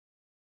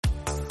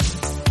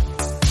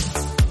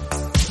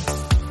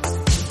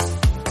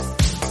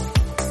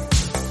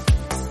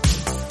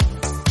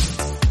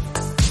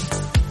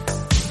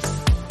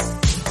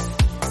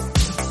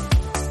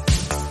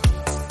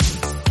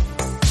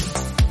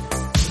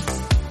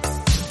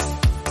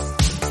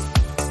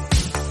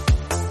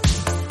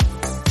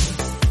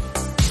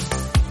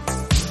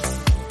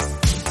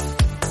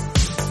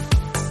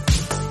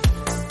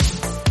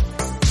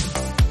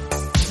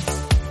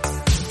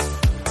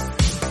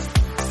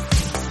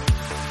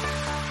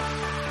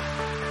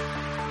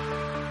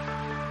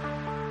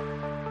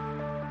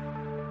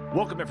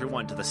Welcome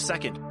everyone to the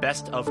second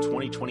Best of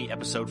 2020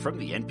 episode from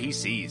the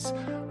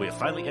NPCs. We have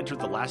finally entered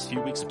the last few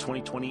weeks of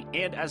 2020,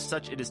 and as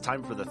such, it is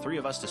time for the three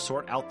of us to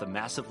sort out the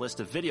massive list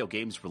of video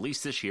games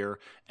released this year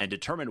and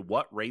determine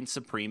what reigns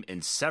supreme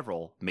in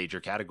several major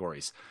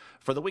categories.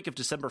 For the week of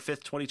December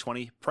 5th,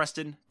 2020,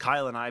 Preston,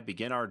 Kyle, and I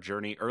began our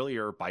journey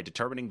earlier by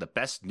determining the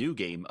best new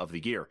game of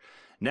the year.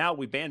 Now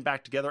we band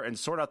back together and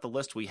sort out the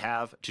list we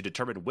have to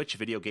determine which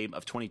video game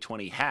of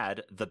 2020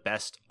 had the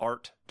best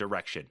art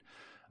direction.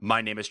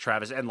 My name is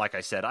Travis, and like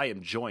I said, I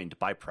am joined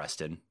by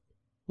Preston.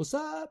 What's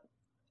up?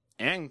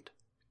 And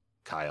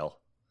Kyle.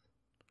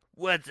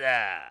 What's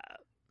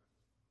up?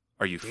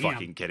 Are you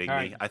fucking kidding me?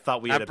 Right. I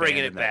thought we had bringing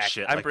abandoned it back. that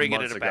shit I'm like bringing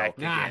months it ago. back.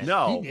 Nah,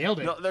 No, you nailed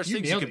it. no, there's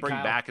things you nailed can it, bring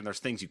Kyle. back, and there's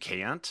things you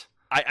can't.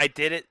 I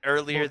did it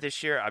earlier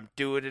this year. I'm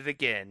doing it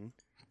again.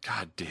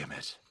 God damn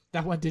it.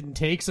 That one didn't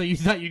take, so you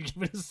thought you'd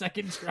give it a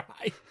second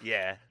try.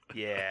 Yeah.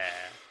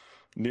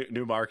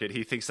 New market.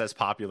 He thinks that's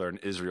popular in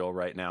Israel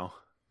right now.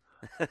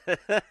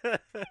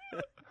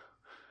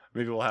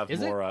 Maybe we'll have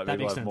Is it? more. That Maybe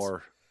we'll makes have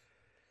sense.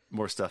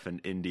 more stuff in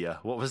India.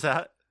 What was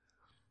that?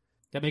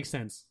 That makes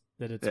sense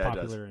that it's Yeah, it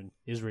popular in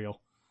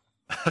Israel.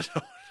 I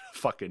don't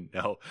fucking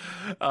know.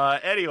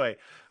 Anyway,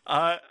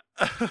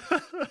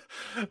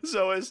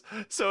 so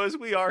as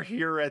we are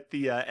here at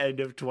the end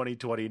of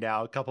 2020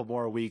 now, a couple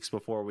more weeks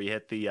before we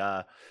hit the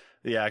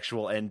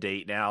actual end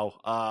date.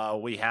 Now,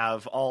 we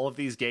have all of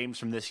these games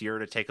from this year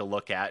to take a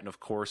look at, and of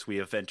course, we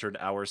have entered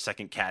our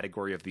second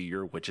category of the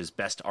year, which is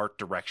best art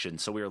direction.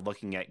 So we are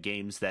looking at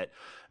games that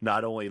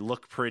not only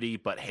look pretty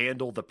but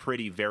handle the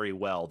pretty very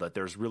well. That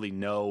there's really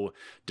no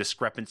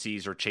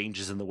discrepancies or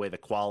changes in the way the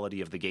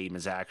quality of the game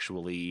is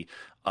actually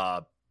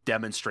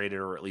demonstrated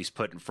or at least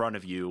put in front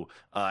of you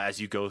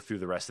as you go through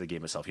the rest of the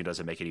game itself. It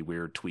doesn't make any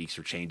weird tweaks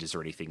or changes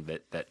or anything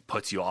that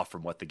puts you off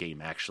from what the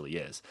game actually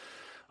is.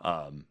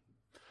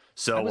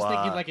 So I was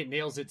thinking like it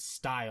nails its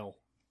style.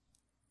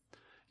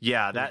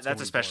 Yeah, That's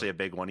that's especially a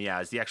big one. Yeah,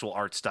 as the actual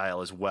art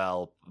style as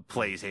well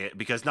plays it,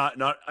 because not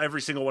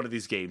every single one of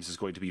these games is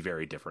going to be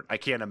very different. I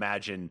can't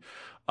imagine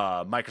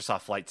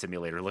Microsoft Flight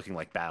Simulator looking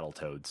like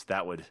Battletoads.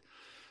 That would,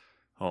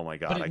 oh my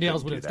god! But it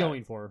nails what it's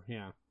going for.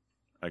 Yeah,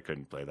 I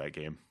couldn't play that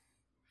game.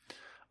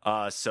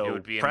 So It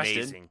would be Preston,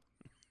 amazing.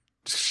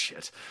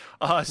 shit.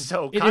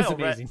 So it is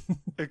amazing.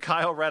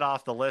 Kyle read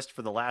off the list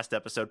for the last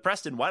episode.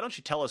 Preston, why don't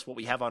you tell us what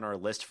we have on our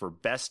list for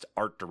best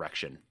art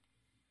direction?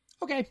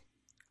 Okay,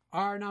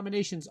 our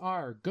nominations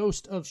are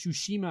Ghost of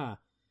Tsushima,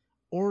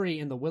 Ori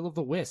and the Will of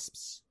the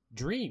Wisps,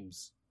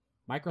 Dreams,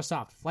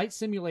 Microsoft Flight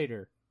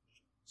Simulator,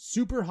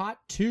 Super Hot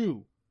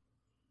 2,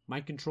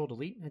 Mind Control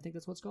Delete, I think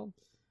that's what it's called,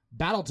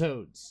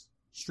 Battletoads,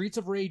 Streets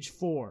of Rage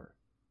 4,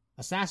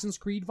 Assassin's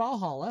Creed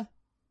Valhalla,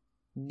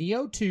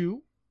 Neo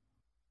 2,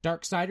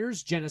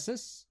 Darksiders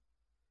Genesis,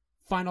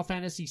 Final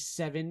Fantasy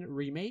VII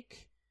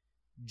Remake,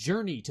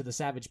 Journey to the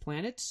Savage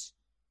Planet,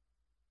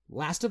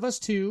 Last of Us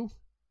 2,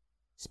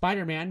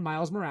 Spider-Man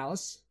Miles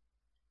Morales,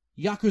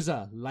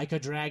 Yakuza Like a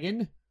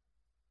Dragon,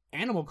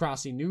 Animal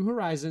Crossing New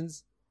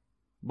Horizons,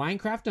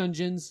 Minecraft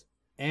Dungeons,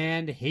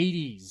 and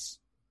Hades.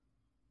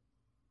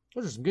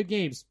 Those are some good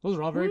games. Those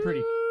are all very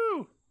pretty.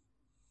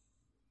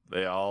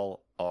 They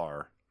all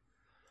are.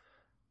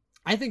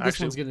 I think this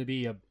Actually, one's going to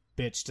be a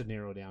bitch to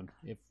narrow down.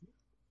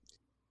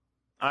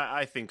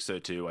 I think so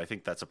too. I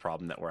think that's a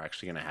problem that we're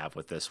actually going to have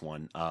with this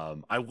one.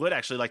 I would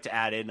actually like to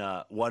add in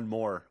one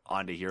more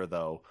onto here,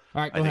 though.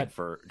 All right, go ahead.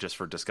 For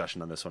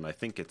discussion on this one, I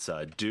think it's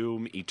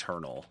Doom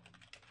Eternal,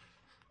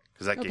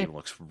 because that game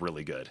looks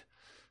really good.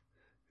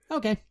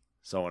 Okay.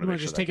 So I want You to make want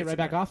to sure just that take it gets right in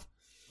back there. off?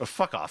 Oh,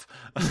 fuck off.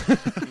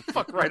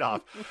 Fuck right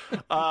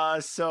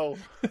off. So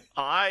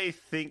I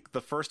think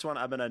the first one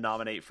I'm going to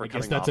nominate for I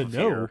guess coming that's off a of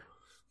no. here.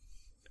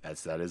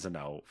 That is a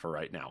no for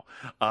right now.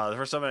 The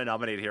first one I'm going to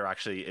nominate here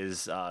actually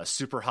is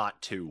Super Hot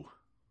 2.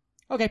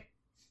 Okay.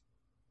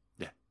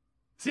 Yeah.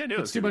 See, I knew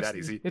it was It's too going to much.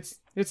 be that easy.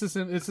 It's the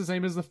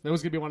same as it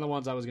was going to be one of the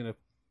ones I was going to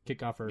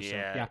kick off first.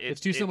 Yeah, so, yeah. it's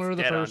It's too similar to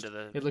the dead first. onto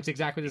the- It looks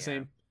exactly the Yeah.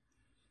 same.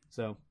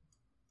 So,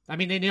 I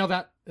mean, they nailed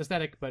that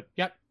aesthetic, but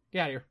yep, get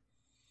out of here.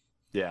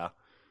 Yeah.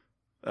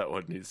 That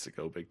one needs to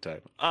go big time.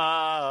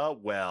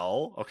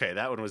 Well, okay,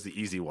 that one was the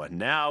easy one.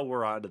 Now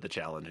we're on to the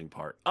challenging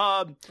part.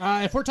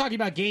 If we're talking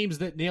about games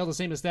that nail the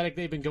same aesthetic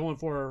they've been going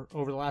for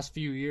over the last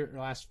few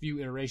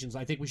iterations,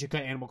 I think we should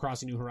cut Animal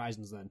Crossing New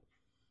Horizons then.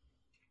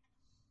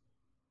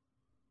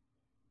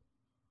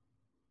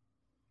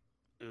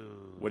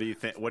 Ooh. What do you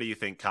think? What do you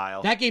think,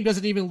 Kyle? That game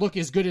doesn't even look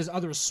as good as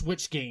other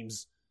Switch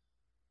games.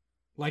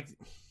 Like,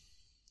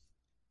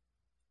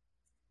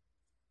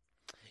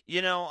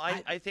 You know,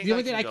 I think the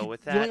only I thing can I go could- with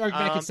the that. only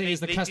argument I could say is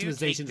the they do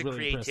customization's take the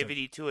really impressive.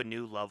 creativity to a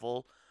new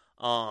level.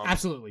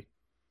 absolutely.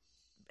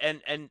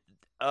 And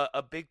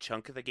a big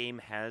chunk of the game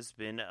has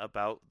been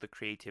about the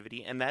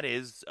creativity, and that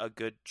is a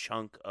good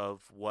chunk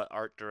of what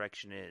art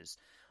direction is.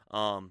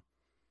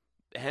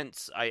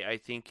 Hence, I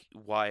think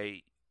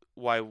why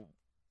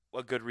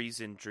a good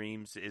reason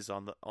Dreams is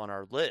on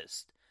our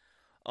list.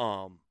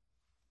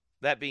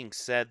 That being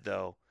said,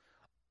 though,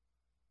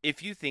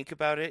 if you think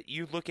about it,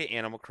 you look at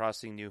Animal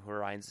Crossing New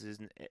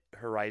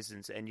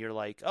Horizons, and you're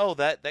like, oh,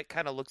 that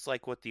kind of looks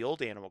like what the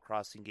old Animal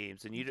Crossing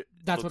games, and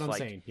That's what looks I'm like,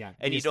 saying. Yeah,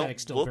 and the you don't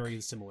aesthetic's still look, very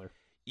similar.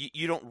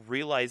 you don't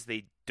realize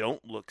they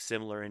don't look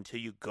similar until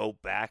you go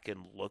back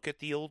and look at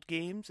the old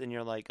games, and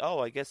you're like, oh,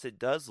 I guess it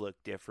does look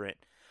different.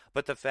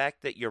 But the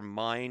fact that your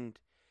mind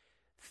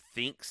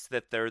thinks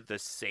that they're the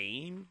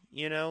same,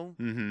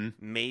 Mm-hmm.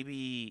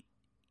 maybe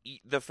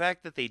the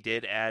fact that they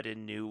did add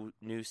in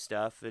new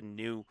stuff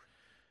and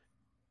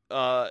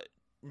uh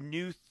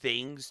new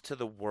things to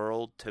the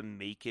world to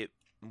make it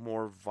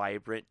more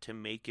vibrant, to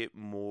make it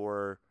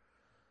more,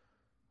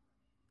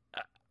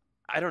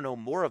 I don't know,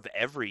 more of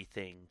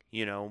everything,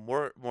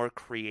 more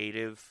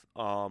creative,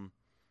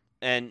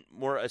 and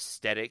more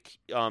aesthetic.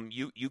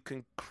 You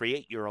can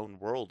create your own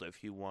world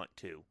if you want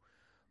to.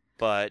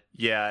 But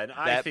Yeah, and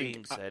that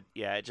being said,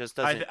 yeah, it just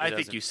doesn't. I It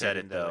think you doesn't said fit it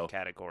into the though.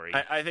 category.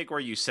 I think where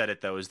you said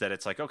it though is that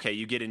it's like, okay,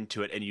 you get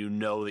into it and you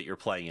know that you're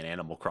playing an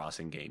Animal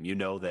Crossing game. You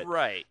know that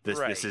Right, this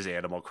right. is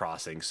Animal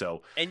Crossing.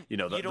 So And the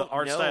you don't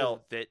art know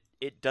style. that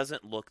it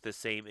doesn't look the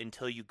same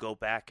until you go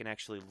back and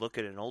actually look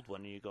at an old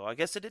one, and you go, I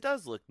guess it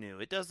does look new.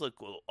 It does look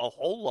a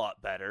whole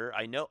lot better.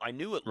 I knew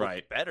it looked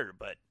Right. better,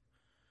 but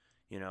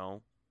you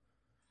know,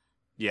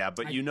 Yeah,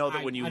 but you know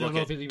that when you I don't look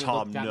know at if it even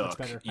Tom looked that much Nook,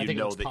 better. I you think it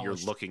know looks that you're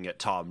polished. looking at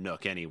Tom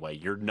Nook anyway.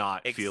 You're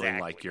not feeling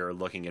like Exactly. you're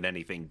looking at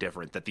anything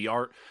different. That the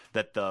art,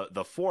 that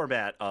the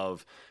format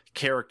of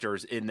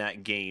characters in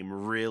that game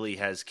really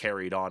has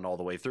carried on all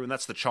the way through, and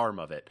that's the charm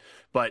of it.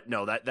 But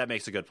no, that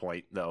makes a good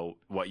point, though,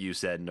 what you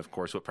said, and of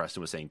course what Preston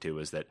was saying too,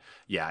 is that,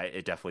 yeah,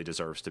 it definitely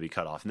deserves to be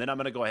cut off. And then I'm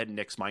going to go ahead and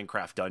nix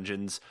Minecraft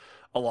Dungeons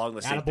along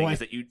the same thing,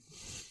 Attaboy.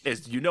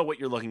 is that you know what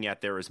you're looking at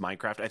there is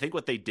Minecraft. I think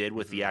what they did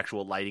with the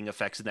actual lighting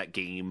effects in that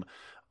game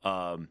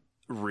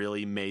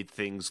really made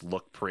things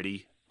look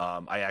pretty.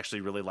 I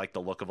actually really like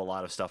the look of a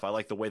lot of stuff. I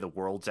like the way the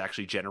world's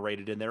actually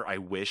generated in there. I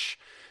wish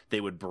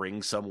they would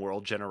bring some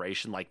world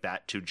generation like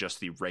that to just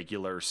the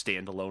regular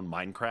standalone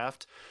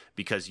Minecraft,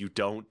 because you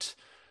don't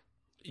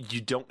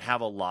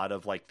have a lot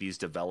of like these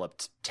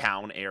developed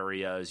town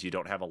areas. You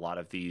don't have a lot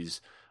of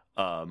these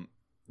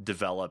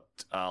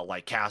developed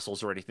like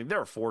castles or anything.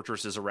 There are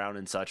fortresses around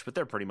and such, but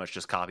they're pretty much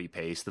just copy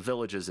paste. The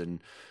villages in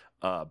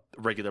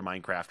regular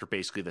Minecraft are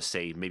basically the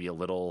same, maybe a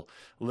little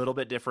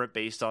bit different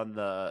based on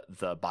the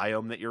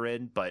biome that you're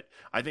in. But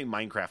I think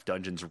Minecraft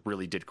Dungeons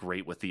really did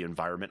great with the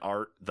environment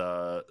art.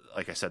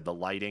 Like I said, the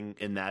lighting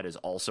in that is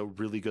also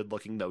really good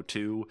looking though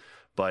too.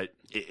 But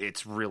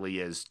it's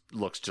really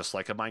looks just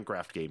like a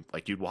Minecraft game.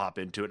 Like you'd hop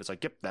into it, it's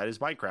like, yep, that is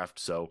Minecraft.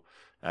 So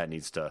I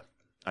think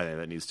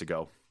that needs to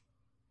go.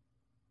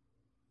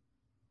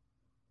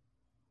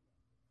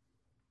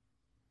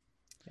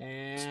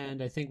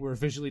 And I think we're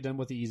officially done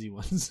with the easy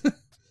ones. what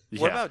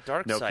Yeah,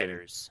 about no kidding.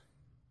 Darksiders?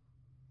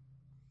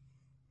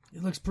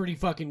 It looks pretty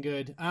fucking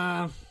good.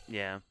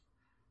 Yeah.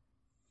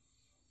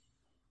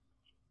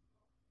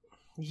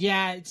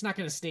 Yeah, it's not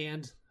going to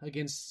stand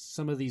against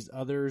some of these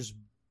others,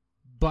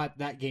 but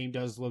that game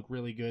does look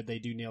really good. They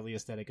do nail the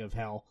aesthetic of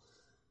hell.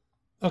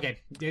 Okay.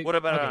 What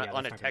about okay, on yeah, a that's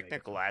not gonna make it.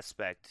 technical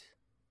aspect?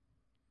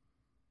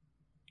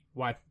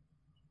 Why?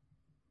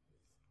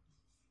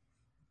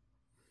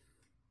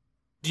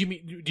 Do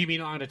you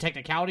mean on a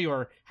technicality,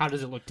 or how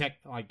does it look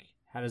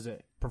how does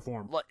it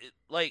perform?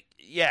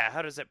 Yeah,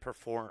 how does it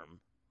perform?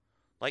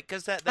 Like,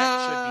 because that should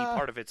be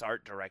part of its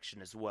art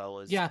direction as well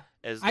as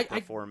the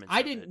performance.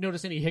 I didn't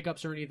notice any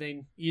hiccups or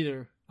anything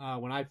either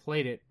when I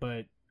played it,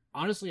 but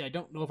honestly, I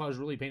don't know if I was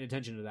really paying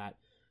attention to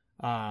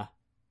that.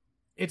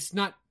 It's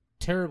not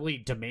terribly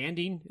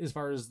demanding as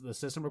far as the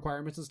system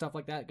requirements and stuff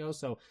like that goes,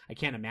 so I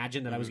can't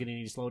imagine that I was getting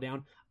any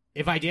slowdown.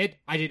 If I did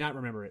not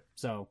remember it.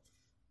 So,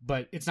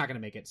 but it's not going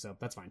to make it, so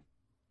that's fine.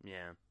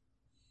 Yeah.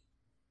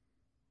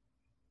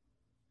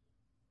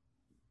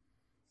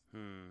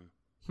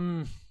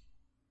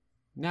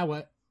 Now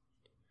what?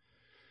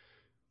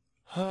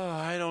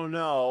 I don't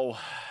know.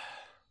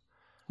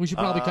 We should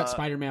probably cut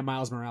Spider-Man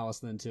Miles Morales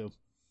then too,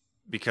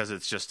 because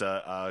it's just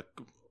a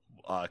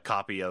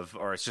copy of,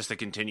 or it's just a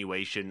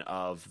continuation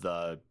of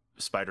the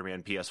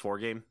Spider-Man PS4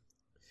 game.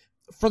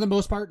 For the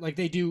most part, like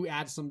they do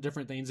add some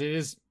different things. It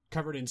is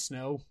covered in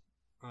snow,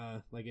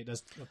 like it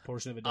does a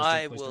portion of it. Does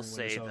I take place will during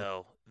say winter, so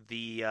though,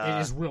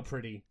 it is real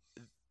pretty.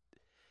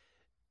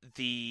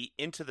 The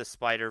Into the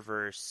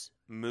Spider-Verse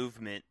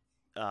movement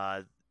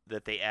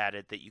that they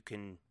added, that you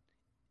can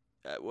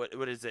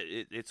what is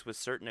it? It's with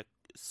certain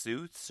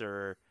suits,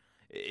 or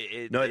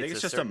no, I think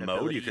it's just a certain mode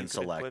ability you can equip?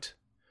 select.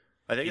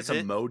 I think Is it's a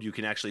it? mode you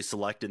can actually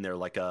select in there,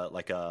 like a.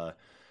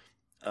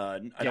 I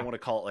don't want to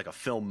call it like a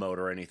film mode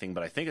or anything,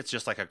 but I think it's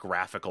just like a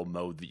graphical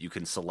mode that you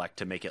can select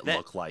to make it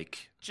look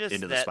like Just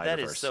Into the that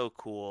Spider-Verse. is so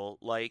cool.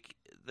 Like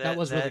That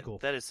was really cool.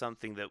 That is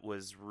something that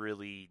was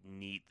really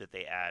neat that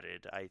they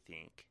added, I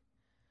think.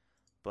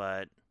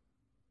 But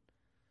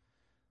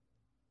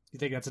You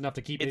think that's enough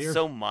to keep it it's here?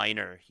 so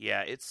minor.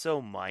 Yeah, it's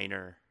so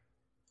minor.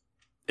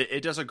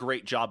 it does a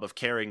great job of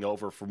carrying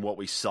over from what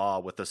we saw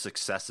with the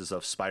successes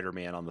of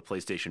Spider-Man on the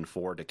PlayStation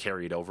 4 to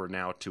carry it over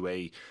now to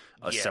a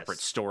separate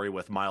story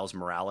with Miles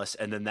Morales,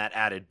 and then that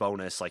added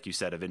bonus, like you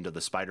said, of Into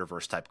the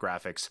Spider-Verse type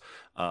graphics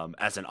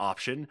as an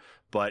option.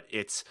 But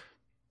it's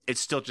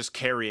still just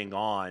carrying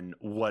on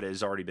what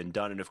has already been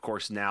done, and of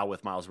course now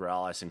with Miles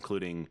Morales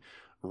including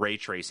ray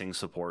tracing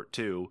support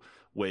too,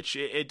 which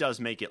it does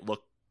make it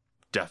look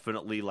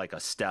definitely like a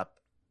step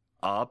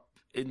up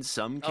in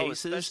some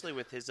cases, especially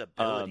with his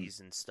abilities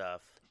and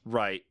stuff.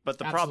 Right, but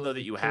the problem though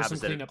that you have is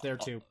that cleanup there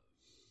too.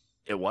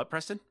 What,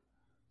 Preston?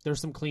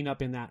 There's some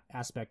cleanup in that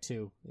aspect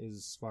too,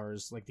 as far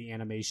as like the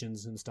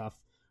animations and stuff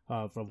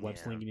from web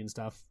slinging and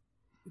stuff.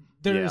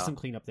 There is some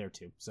cleanup there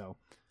too. So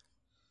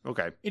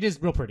okay, it is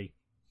real pretty.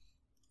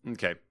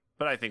 Okay,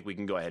 but I think we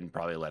can go ahead and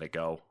probably let it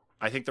go.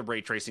 I think the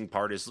ray tracing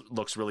part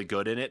looks really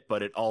good in it,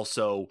 but it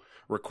also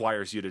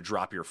requires you to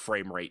drop your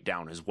frame rate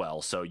down as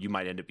well. So you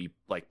might end up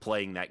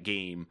playing that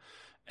game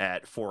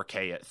at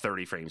 4K at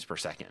 30 frames per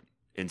second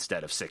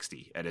instead of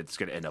 60, and it's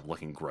going to end up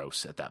looking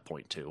gross at that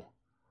point too.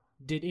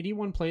 Did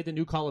anyone play the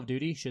new Call of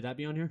Duty? Should that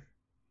be on here?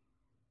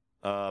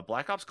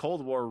 Black Ops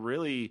Cold War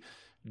really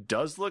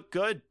does look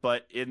good,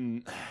 but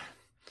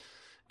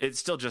it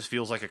still just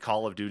feels like a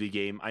Call of Duty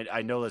game.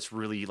 I know that's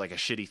really like a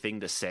shitty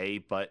thing to say,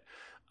 but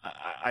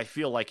I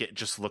feel like it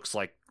just looks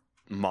like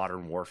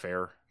Modern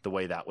Warfare the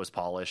way that was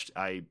polished.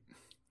 I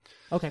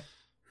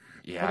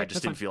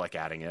just didn't feel like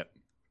adding it.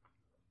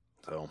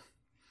 So,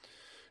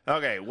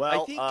 okay,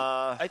 well,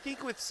 I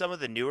think with some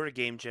of the newer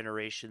game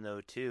generation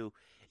though too,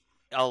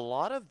 a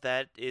lot of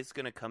that is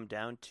going to come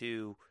down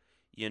to,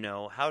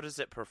 how does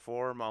it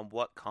perform on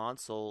what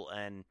console,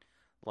 and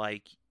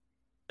like,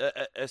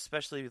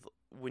 especially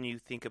when you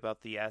think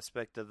about the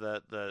aspect of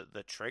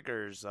the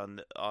triggers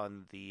on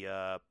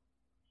the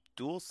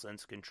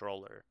DualSense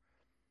controller.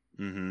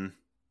 Mm-hmm.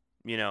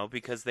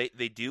 Because they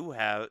do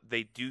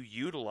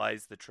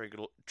utilize the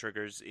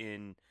triggers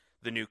in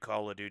the new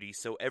Call of Duty,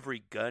 so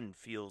every gun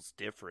feels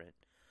different.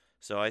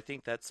 So I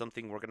think that's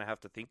something we're going to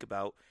have to think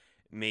about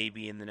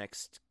maybe in the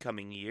next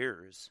coming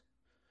years.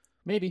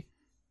 Maybe.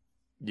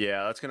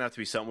 Yeah, that's going to have to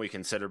be something we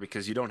consider,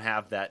 because you don't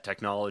have that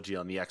technology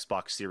on the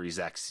Xbox Series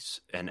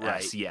X and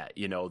S yet.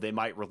 They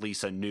might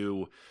release a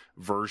new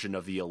version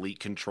of the Elite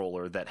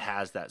controller that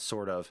has that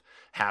sort of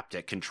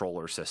haptic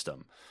controller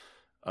system.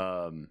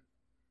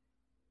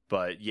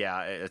 But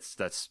yeah,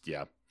 that's.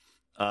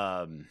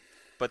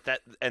 But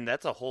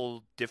that's a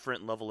whole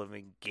different level of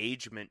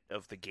engagement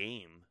of the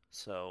game.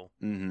 So.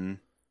 Mm-hmm.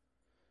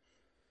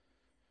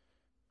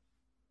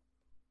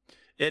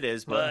 It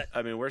is, but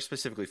I mean, we're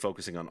specifically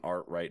focusing on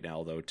art right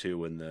now, though,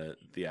 too, in the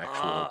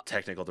actual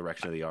technical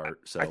direction of the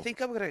art. So I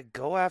think I'm gonna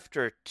go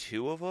after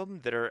two of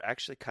them that are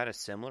actually kind of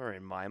similar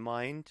in my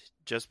mind,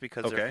 just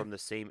because they're from the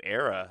same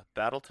era: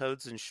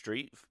 Battletoads and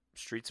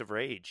Streets of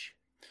Rage.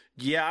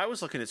 Yeah, I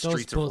was looking at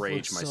Streets of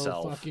Rage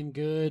myself. So fucking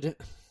good.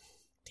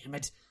 Damn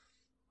it!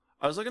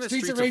 I was looking at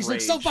Streets of Rage.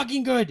 Looks so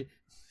fucking good.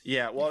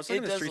 Yeah, well, I was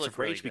looking at Streets of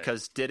Rage really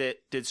because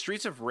did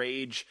Streets of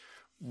Rage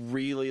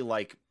really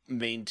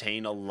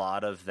maintain a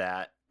lot of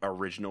that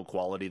original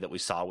quality that we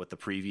saw with the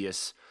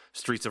previous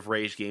Streets of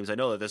Rage games? I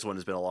know that this one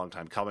has been a long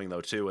time coming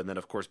though too, and then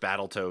of course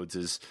Battletoads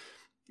is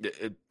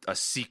a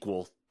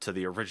sequel to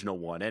the original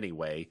one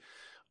anyway.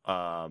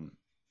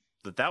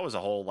 That was a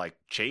whole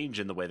change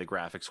in the way the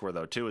graphics were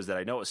though too, is that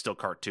I know it's still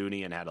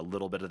cartoony and had a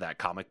little bit of that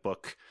comic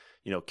book,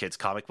 kids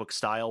comic book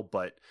style,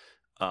 but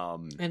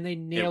and they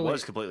nailed it. It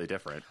was completely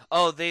different.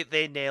 Oh,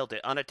 they nailed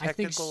it on a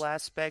technical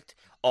aspect.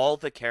 All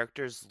the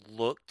characters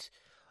looked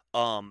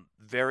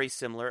very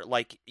similar.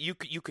 Like you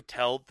could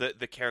tell that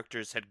the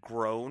characters had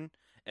grown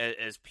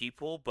as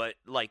people, but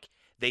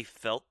they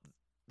felt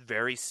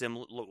very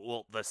similar.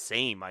 Well, the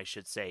same, I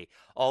should say.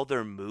 All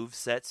their move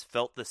sets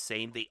felt the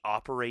same. They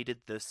operated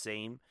the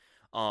same,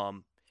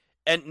 and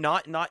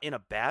not in a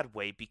bad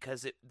way,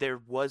 because there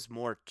was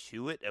more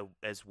to it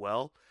as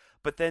well.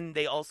 But then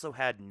they also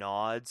had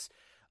nods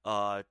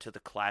to the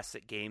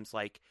classic games.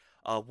 Like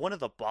one of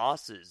the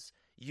bosses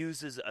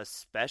uses a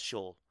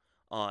special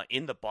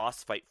in the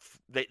boss fight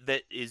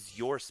that is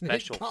your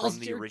special from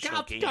the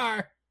original game.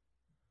 Car.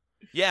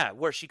 Yeah,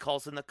 where she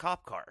calls in the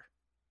cop car.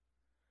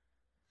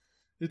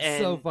 It's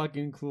so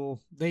fucking cool.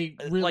 They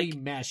really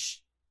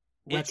mesh.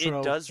 Retro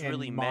it does and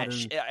really modern.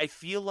 mesh. I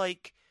feel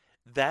like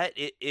that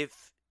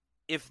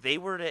if they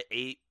were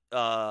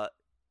to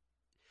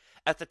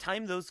at the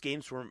time those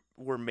games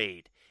were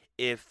made,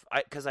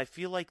 because I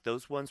feel like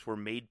those ones were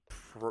made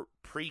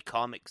pre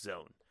Comic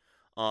Zone.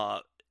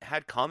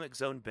 Had Comic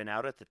Zone been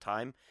out at the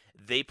time,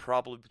 they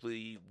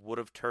probably would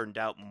have turned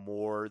out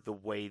more the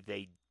way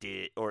they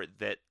did, or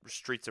that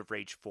Streets of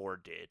Rage 4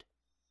 did.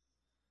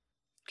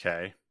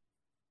 Okay.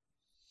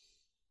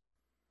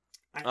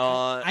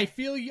 I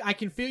feel you. I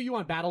can feel you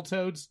on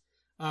Battletoads.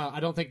 I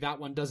don't think that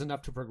one does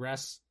enough to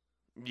progress.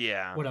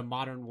 Yeah. What a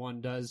modern one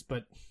does,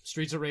 but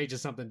Streets of Rage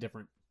is something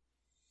different.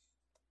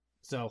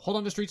 So hold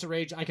on to Streets of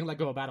Rage. I can let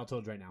go of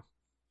Battletoads right now.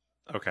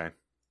 Okay.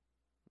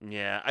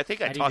 Yeah, I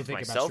think I talked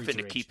myself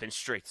into keeping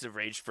Streets of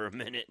Rage for a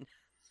minute.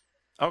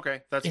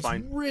 Okay, that's It's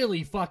fine.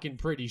 really fucking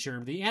pretty,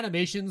 Sherm. The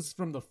animations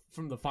from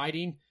the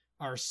fighting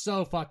are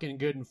so fucking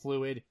good and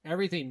fluid.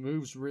 Everything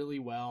moves really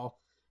well.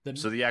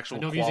 So the actual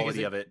no music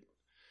quality of it,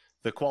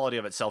 the quality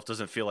of itself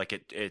doesn't feel like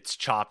it's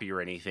choppy or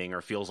anything,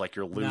 or feels like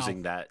you're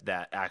losing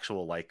that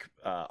actual like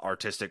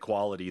artistic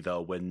quality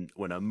though when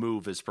a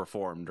move is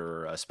performed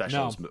or a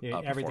special is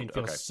everything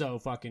performed. feels so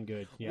fucking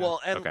good. Yeah.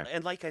 Well,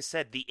 and like I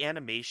said, the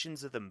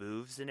animations of the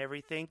moves and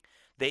everything,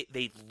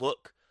 they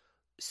look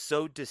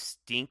so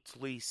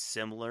distinctly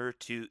similar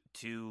to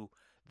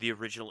the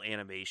original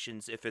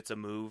animations. If it's a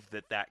move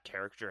that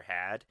character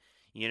had,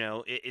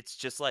 it's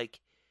just like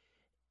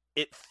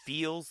it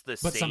feels the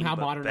but same, somehow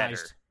but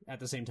modernized better. at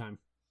the same time.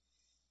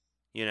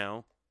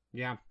 Yeah.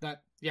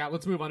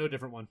 Let's move on to a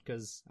different one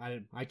because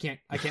I can't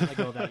let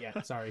go of that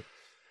yet. Sorry.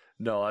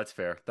 No, that's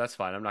fair. That's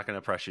fine. I'm not going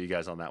to pressure you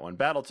guys on that one.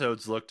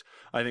 Battletoads looked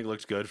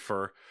good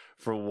for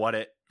what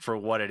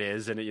it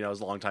is, and it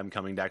was a long time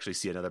coming to actually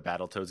see another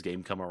Battletoads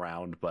game come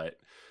around. But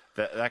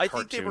I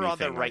think they were on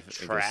the right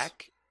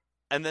track,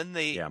 and then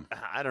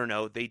I don't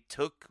know, they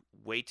took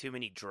way too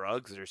many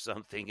drugs or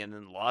something, and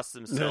then lost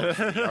themselves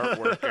in the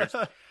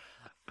artwork.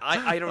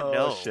 I don't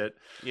know. Shit.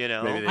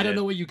 I don't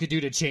know what you could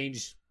do to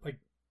change like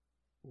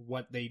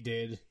what they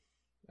did.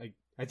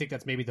 I think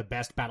that's maybe the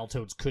best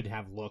Battletoads could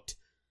have looked.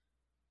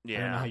 Yeah.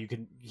 I don't know how you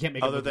can't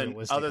make other it than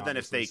realistic, other than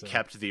if they so.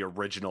 kept the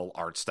original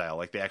art style,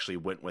 like they actually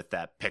went with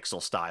that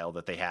pixel style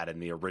that they had in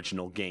the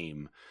original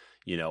game.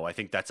 I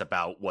think that's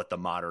about what the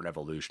modern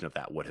evolution of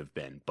that would have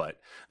been. But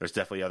there's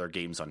definitely other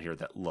games on here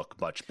that look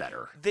much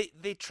better.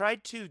 They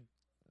tried to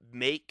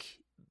make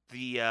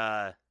the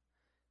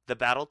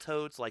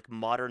Battletoads like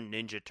modern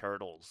Ninja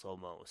Turtles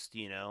almost,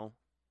 Yeah,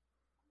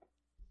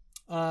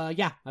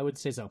 I would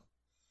say so.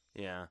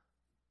 Yeah.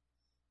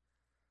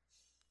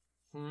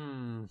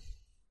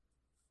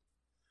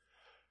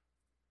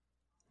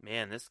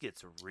 Man, this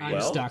gets really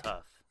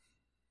tough.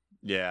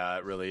 Yeah,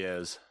 it really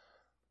is.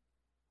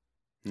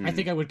 I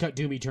think I would cut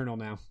Doom Eternal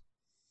now.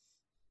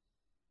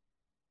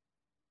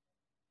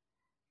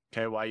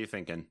 Okay, why are you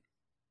thinking?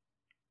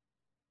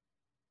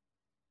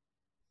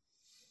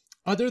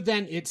 Other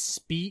than its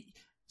speed,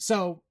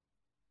 so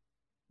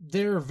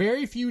there are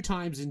very few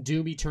times in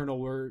Doom Eternal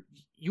where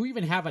you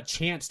even have a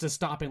chance to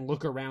stop and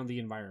look around the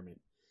environment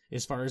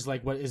as far as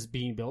like what is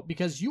being built,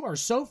 because you are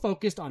so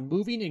focused on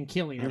moving and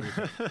killing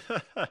everything.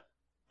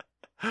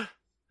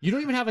 You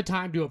don't even have a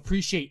time to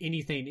appreciate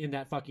anything in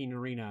that fucking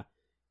arena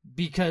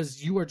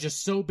because you are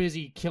just so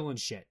busy killing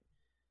shit.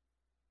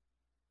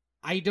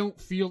 I don't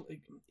feel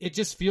it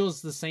just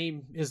feels the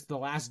same as the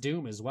last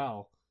Doom as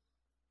well,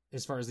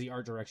 as far as the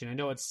art direction. I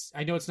know it's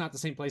not the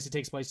same place. It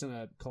takes place in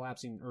a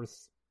collapsing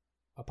Earth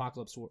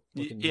apocalypse.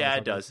 Yeah,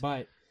 it does.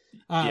 But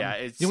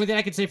it's the only thing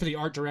I could say for the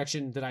art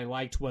direction that I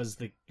liked was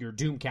your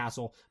Doom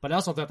castle. But I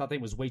also thought that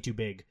thing was way too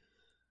big.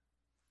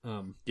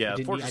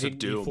 Fortress of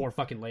Doom, need 4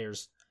 fucking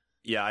layers.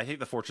 Yeah, I think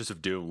the Fortress of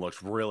Doom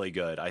looked really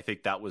good. I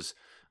think that was,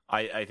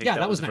 I think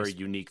that was a very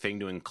unique thing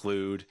to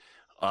include.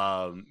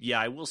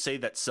 I will say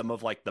that some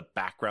of like the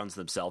backgrounds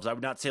themselves, I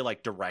would not say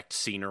like direct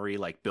scenery,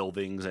 like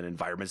buildings and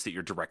environments that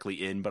you're directly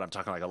in, but I'm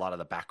talking like a lot of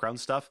the background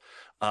stuff.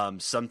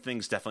 Some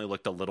things definitely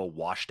looked a little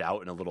washed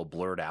out and a little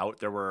blurred out.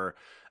 There were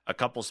a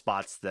couple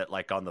spots that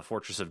like on the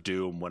Fortress of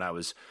Doom, when I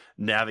was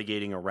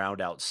navigating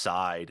around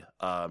outside,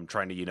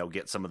 trying to,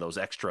 get some of those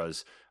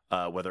extras,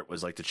 whether it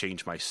was like to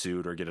change my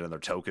suit or get another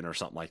token or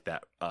something like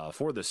that,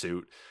 for the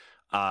suit,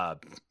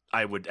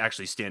 I would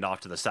actually stand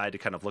off to the side to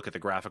kind of look at the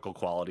graphical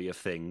quality of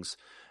things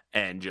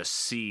and just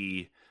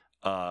see,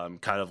 kind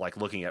of like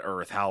looking at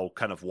Earth, how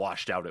kind of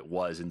washed out it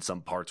was in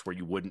some parts where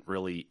you wouldn't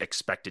really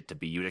expect it to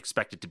be. You'd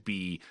expect it to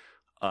be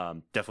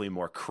definitely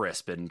more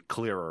crisp and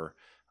clearer,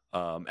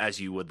 as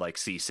you would like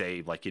see,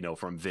 say, like,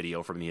 from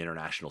video from the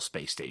International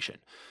Space Station.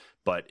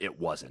 But it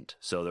wasn't.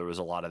 So there was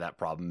a lot of that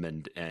problem,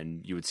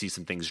 and you would see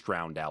some things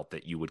drowned out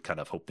that you would kind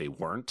of hope they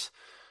weren't.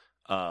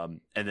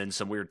 And then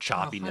some weird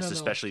choppiness,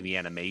 especially in the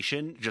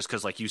animation, just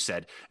because, like you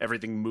said,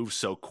 everything moves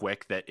so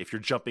quick that if you're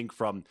jumping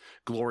from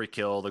glory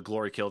kill to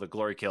glory kill to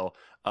glory kill,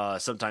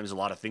 sometimes a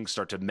lot of things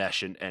start to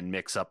mesh and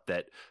mix up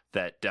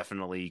that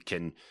definitely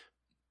can,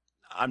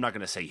 I'm not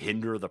going to say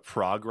hinder the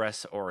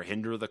progress or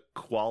hinder the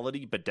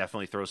quality, but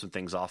definitely throw some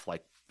things off.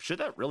 Like, should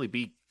that really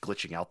be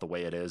glitching out the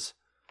way it is?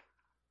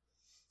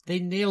 They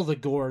nail the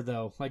gore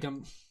though. Like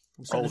I'm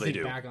starting to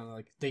think back on it.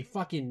 Like they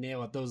fucking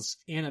nail it. Those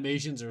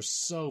animations are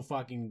so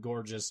fucking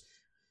gorgeous.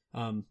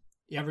 And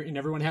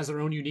everyone has their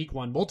own unique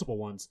one, multiple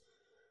ones,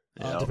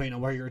 depending on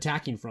where you're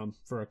attacking from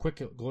for a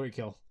quick glory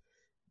kill.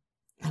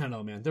 I don't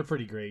know, man. They're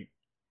pretty great.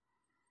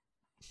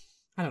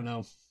 I don't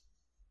know.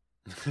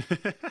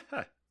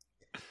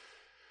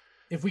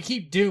 If we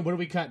keep Doom, what are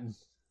we cutting?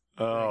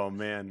 Oh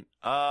man.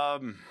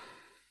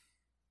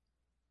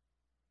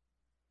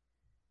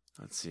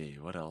 Let's see,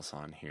 what else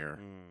on here?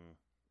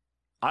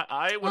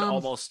 I would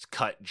almost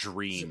cut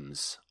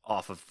Dreams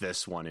off of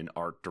this one in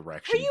art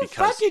direction. Are you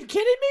fucking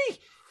kidding me?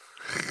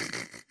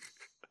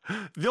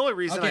 The only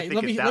reason I think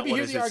let me one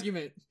hear is the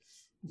argument.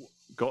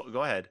 Go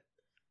ahead.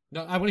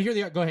 No, I want to hear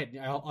the. Go ahead.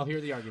 I'll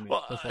hear the argument.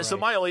 Well, so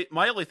my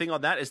only thing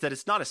on that is that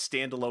it's not a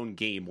standalone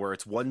game where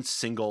it's one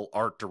single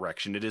art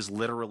direction. It is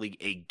literally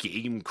a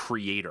game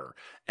creator,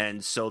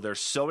 and so there's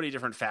so many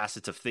different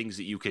facets of things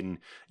that you can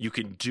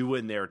do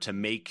in there to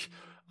make,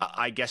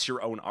 I guess,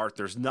 your own art.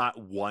 There's not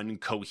one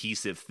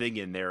cohesive thing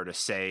in there to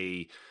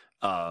say,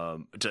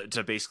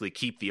 to basically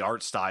keep the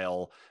art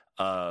style.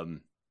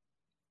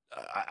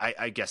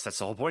 I guess that's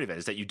the whole point of it,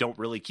 is that you don't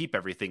really keep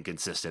everything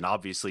consistent.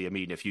 Obviously, I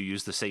mean, if you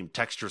use the same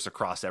textures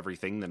across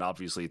everything, then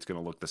obviously it's going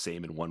to look the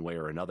same in one way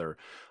or another.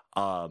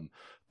 But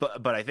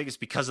I think it's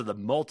because of the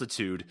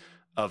multitude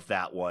of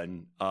that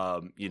one.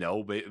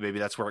 Maybe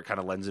that's where it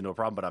kind of lends into a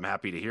problem. But I'm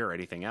happy to hear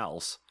anything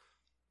else.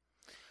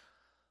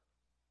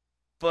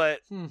 But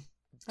I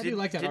do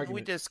like that didn't argument.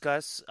 we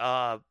discuss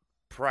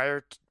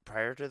prior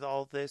to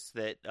all this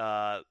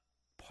that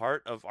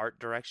part of art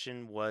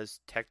direction was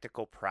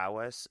technical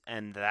prowess,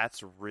 and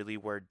that's really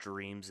where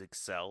Dreams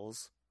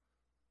excels?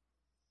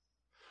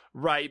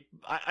 Right.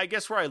 I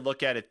guess where I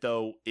look at it,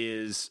 though,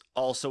 is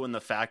also in the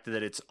fact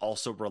that it's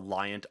also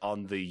reliant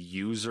on the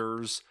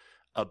user's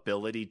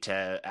ability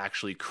to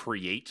actually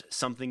create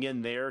something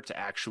in there, to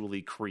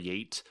actually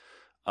create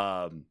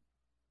some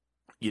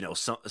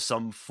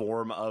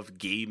form of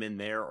game in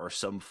there or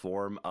some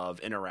form of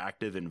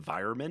interactive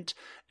environment.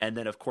 And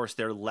then, of course,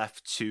 they're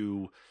left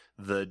to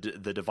the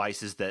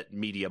devices that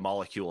Media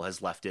Molecule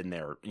has left in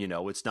there.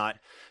 It's not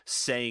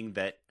saying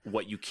that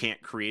what you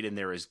can't create in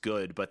there is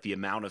good, but the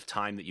amount of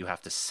time that you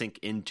have to sink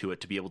into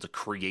it to be able to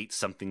create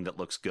something that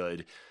looks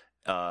good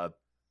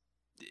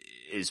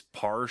is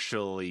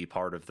partially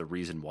part of the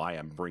reason why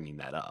I'm bringing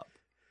that up.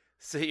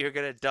 So you're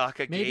gonna dock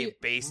a game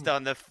based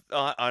on the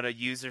on a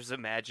user's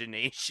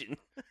imagination?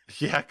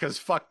 Yeah, because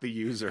fuck the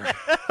user.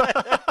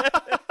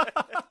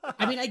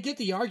 I mean, I get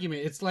the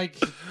argument. It's like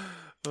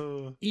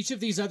each of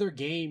these other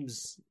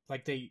games,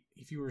 like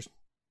if you were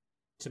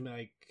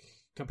to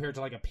compare it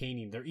to like a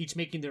painting, they're each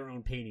making their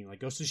own painting. Like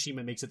Ghost of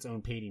Tsushima makes its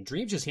own painting.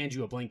 Dreams just hands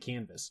you a blank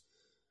canvas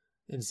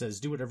and says,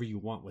 do whatever you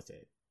want with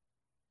it.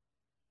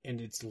 And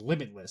it's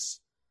limitless.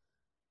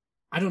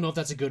 I don't know if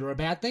that's a good or a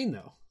bad thing,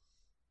 though.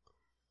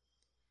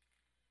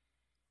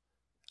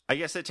 I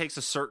guess it takes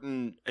a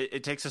certain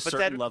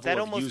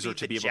level of user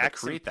to be able to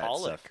create that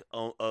stuff.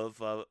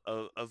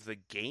 Of the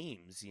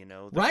games,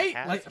 that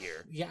right?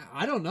 Here. Yeah,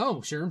 I don't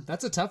know. Sure,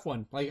 that's a tough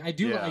one. Like, I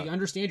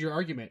understand your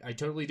argument. I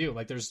totally do.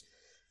 Like,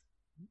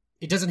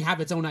 it doesn't have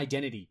its own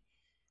identity,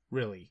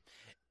 really.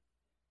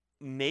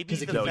 Maybe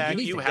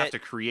you have to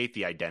create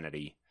the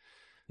identity.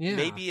 Yeah.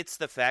 Maybe it's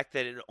the fact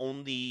that it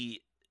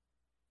only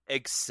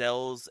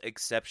excels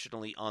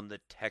exceptionally on the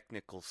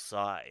technical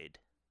side.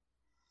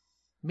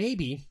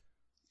 Maybe.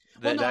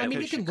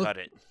 You can cut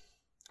it.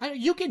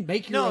 You can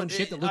make your own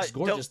shit that looks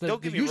gorgeous.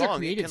 Don't get me user wrong,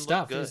 created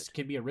stuff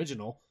can be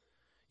original.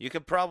 You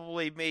could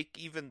probably make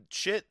even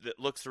shit that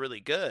looks really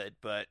good,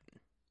 but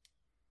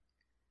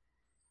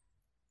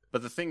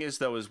the thing is,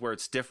 though, is where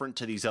it's different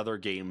to these other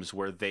games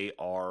where they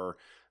are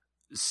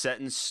set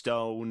in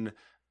stone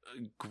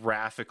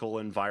graphical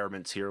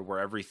environments here, where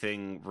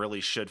everything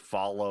really should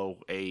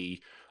follow a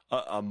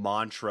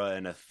mantra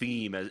and a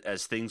theme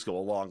as things go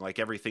along. Like,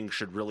 everything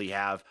should really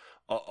have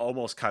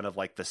almost kind of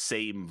like the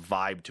same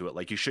vibe to it.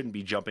 Like, you shouldn't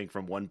be jumping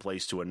from one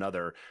place to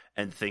another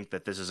and think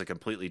that this is a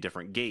completely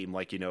different game.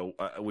 Like,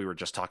 we were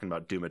just talking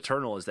about Doom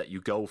Eternal, is that you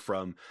go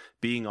from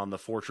being on the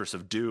Fortress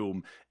of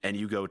Doom and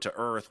you go to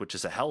Earth, which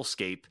is a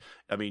hellscape.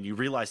 I mean, you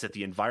realize that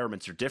the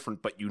environments are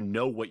different, but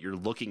what you're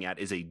looking at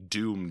is a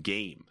Doom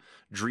game.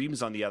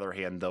 Dreams, on the other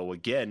hand, though,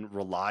 again,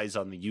 relies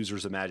on the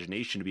user's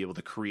imagination to be able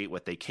to create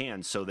what they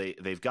can. So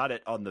they've got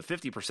it on the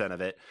 50%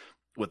 of it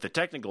with the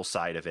technical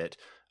side of it,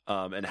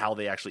 and how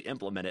they actually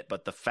implement it.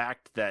 But the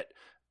fact that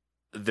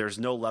there's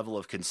no level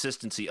of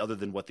consistency other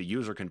than what the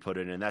user can put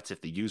in, and that's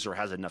if the user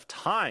has enough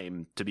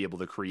time to be able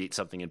to create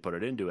something and put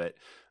it into it,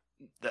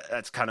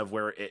 that's kind of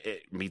where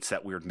it meets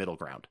that weird middle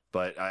ground.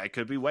 But I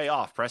could be way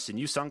off. Preston,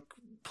 you sunk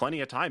plenty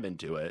of time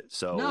into it.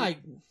 So no, I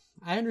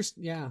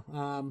understand. Yeah.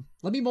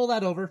 Let me mull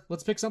that over.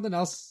 Let's pick something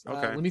else.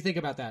 Okay. Let me think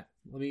about that.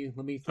 Let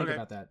me think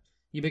about that.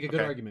 You make a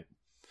good argument.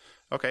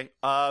 Okay.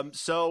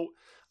 So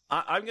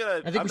I'm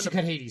gonna. I think we should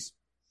cut Hades.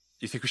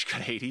 You think we should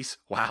cut Hades?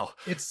 Wow.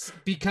 It's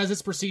because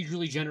it's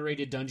procedurally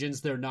generated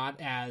dungeons. They're not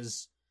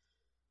as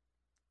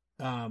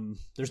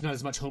there's not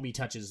as much homey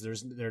touches.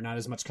 They're not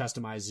as much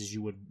customized as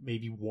you would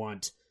maybe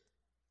want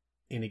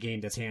in a game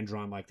that's hand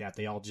drawn like that.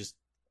 They all just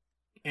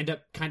end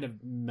up kind of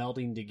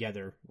melding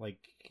together. Like,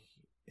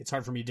 it's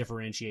hard for me to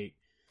differentiate.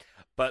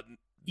 But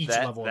each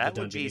level of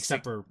the dungeon,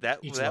 except for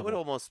that level. Would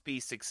almost be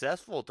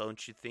successful,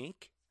 don't you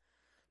think?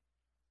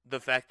 The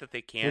fact that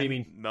they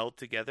can meld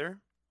together.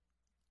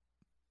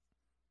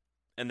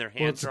 And their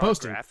hand-drawn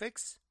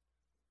graphics?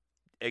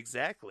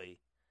 Exactly.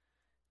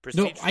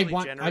 No, I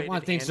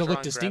want things to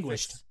look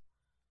distinguished.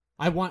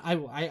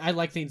 Graphics. I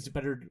like things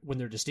better when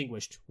they're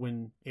distinguished,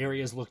 when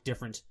areas look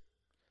different.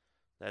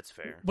 That's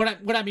fair.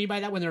 What I mean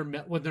by that, when they're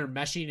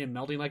meshing and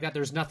melding like that,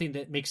 there's nothing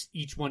that makes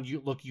each one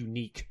look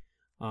unique,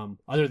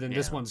 other than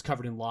this one's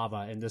covered in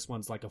lava and this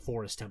one's like a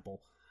forest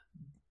temple.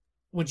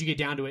 once you get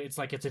down to it, it's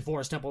like it's a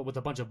forest temple with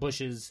a bunch of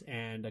bushes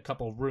and a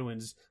couple of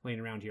ruins laying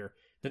around here.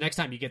 The next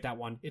time you get that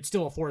one, it's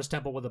still a forest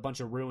temple with a bunch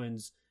of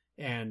ruins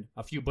and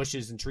a few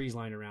bushes and trees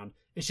lying around.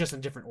 It's just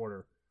in different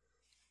order.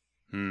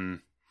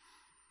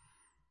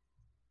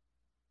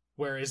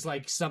 Where it's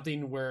like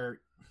something where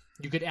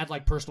you could add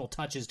like personal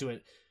touches to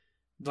it.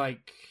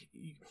 Like,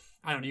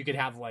 I don't know, you could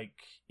have like,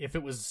 if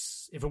it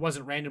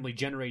wasn't randomly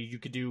generated, you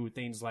could do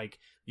things like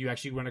you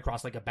actually run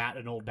across like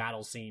an old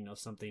battle scene of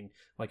something,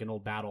 like an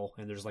old battle,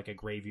 and there's like a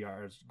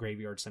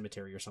graveyard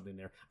cemetery or something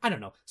there. I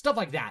don't know, stuff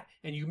like that.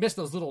 And you miss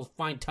those little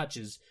fine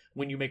touches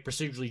when you make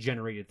procedurally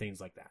generated things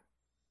like that.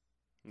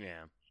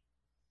 Yeah.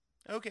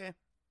 Okay.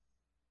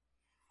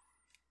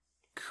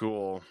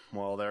 Cool.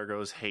 Well, there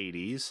goes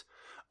Hades.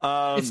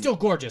 It's still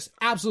gorgeous.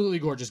 Absolutely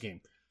gorgeous game.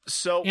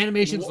 So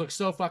animations look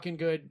so fucking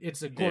good.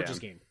 It's a gorgeous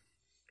game.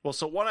 Well,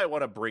 so what I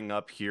want to bring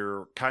up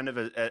here, kind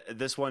of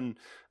this one,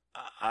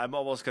 I'm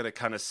almost going to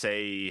kind of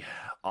say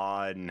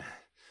on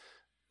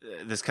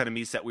this kind of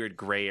meets that weird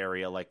gray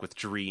area, like with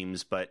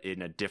Dreams, but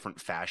in a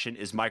different fashion,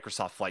 is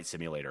Microsoft Flight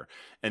Simulator.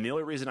 And the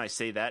only reason I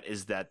say that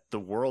is that the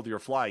world you're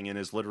flying in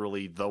is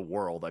literally the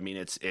world. I mean,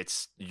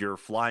 it's you're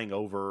flying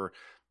over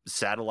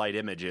satellite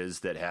images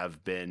that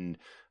have been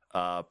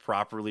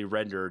properly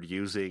rendered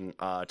using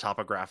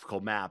topographical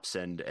maps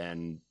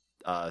and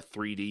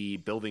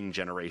 3D building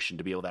generation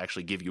to be able to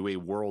actually give you a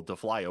world to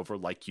fly over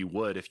like you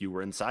would if you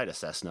were inside a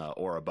Cessna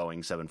or a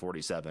Boeing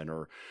 747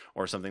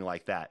 or something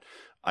like that.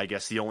 I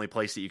guess the only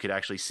place that you could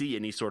actually see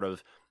any sort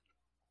of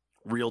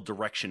real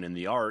direction in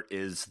the art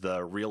is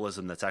the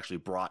realism that's actually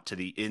brought to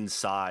the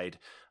inside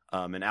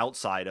and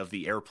outside of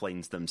the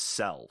airplanes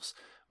themselves.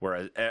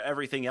 Whereas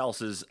everything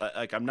else is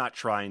like, I'm not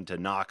trying to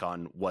knock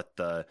on what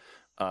the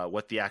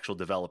actual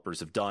developers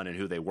have done and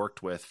who they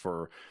worked with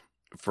for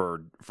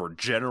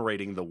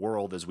generating the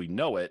world as we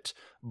know it,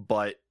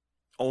 but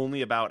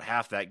only about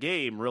half that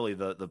game, really,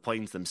 the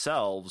planes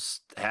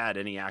themselves had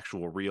any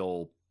actual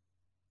real,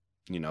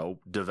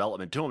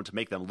 development to them to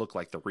make them look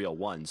like the real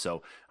one.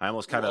 So I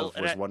almost kind of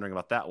was wondering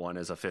about that one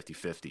as a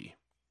 50-50.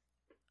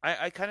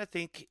 I kind of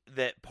think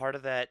that part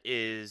of that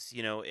is,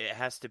 it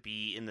has to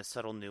be in the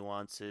subtle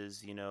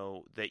nuances,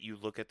 that you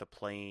look at the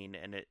plane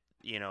and it,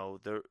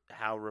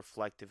 how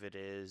reflective it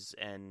is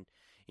and,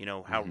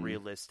 how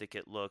realistic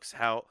it looks,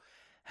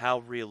 how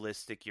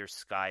realistic your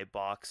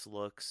skybox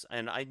looks.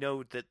 And I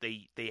know that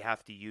they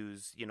have to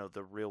use,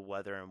 the real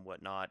weather and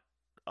whatnot,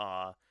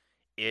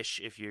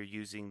 if you're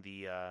using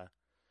the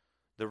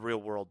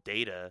real world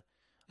data,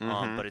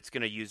 but it's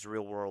going to use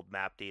real world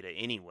map data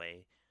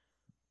anyway.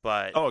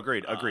 But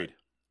agreed.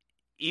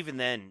 Even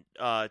then,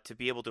 to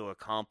be able to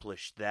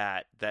accomplish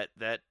that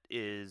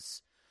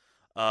is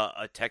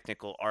a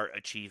technical art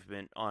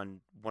achievement on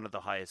one of the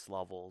highest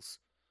levels.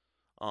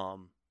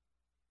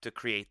 To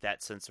create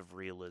that sense of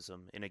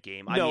realism in a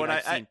game.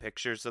 I've seen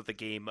pictures of the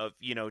game of,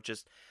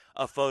 just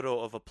a photo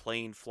of a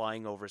plane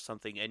flying over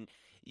something. And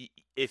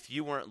if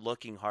you weren't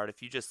looking hard,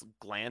 if you just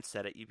glanced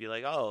at it, you'd be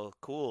like, oh,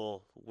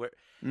 cool.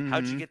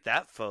 How'd you get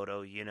that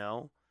photo,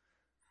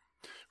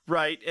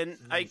 Right. And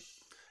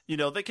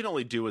they can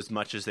only do as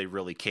much as they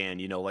really can.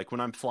 Like when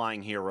I'm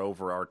flying here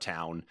over our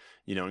town,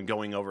 and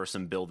going over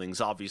some buildings,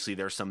 obviously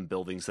there's some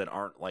buildings that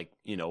aren't like,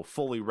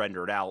 fully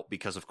rendered out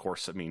because, of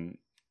course, I mean,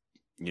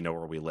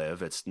 where we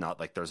live, it's not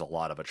like there's a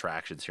lot of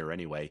attractions here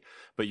anyway,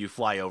 but you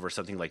fly over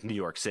something like New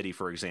York City,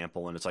 for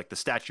example, and it's like the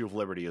Statue of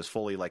Liberty is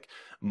fully like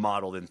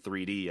modeled in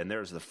 3D, and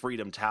there's the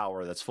Freedom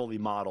Tower that's fully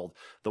modeled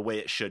the way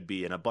it should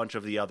be, and a bunch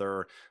of the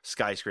other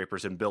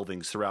skyscrapers and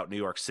buildings throughout New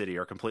York City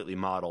are completely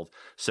modeled.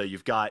 So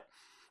you've got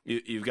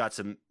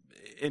some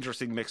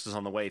interesting mixes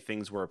on the way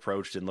things were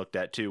approached and looked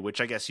at too,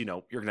 which I guess, you're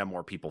going to have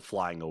more people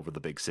flying over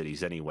the big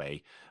cities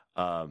anyway,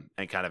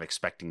 and kind of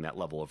expecting that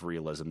level of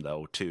realism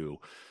though too.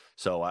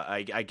 So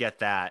I get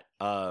that.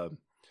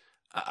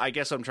 I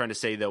guess what I'm trying to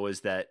say though is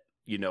that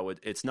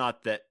it's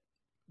not that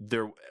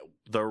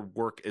their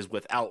work is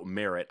without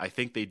merit. I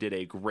think they did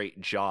a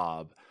great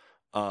job,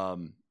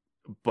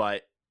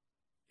 but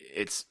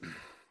it's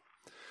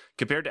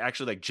compared to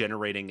actually like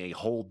generating a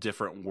whole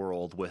different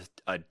world with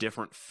a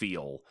different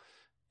feel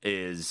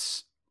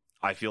is,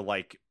 I feel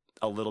like,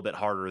 a little bit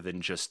harder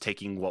than just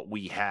taking what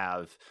we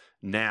have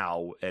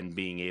now and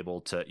being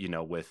able to,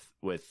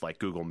 with like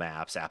Google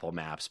Maps, Apple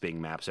Maps, Bing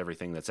Maps,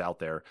 everything that's out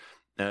there,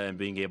 and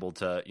being able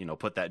to,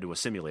 put that into a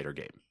simulator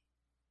game.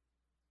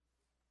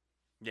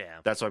 Yeah.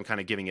 That's why I'm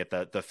kind of giving it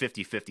the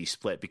 50-50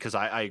 split, because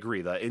I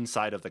agree. The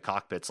inside of the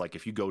cockpits, like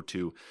if you go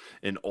to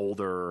an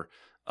older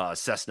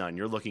Cessna and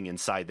you're looking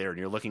inside there and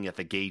you're looking at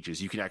the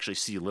gauges, you can actually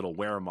see little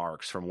wear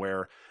marks from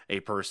where a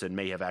person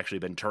may have actually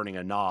been turning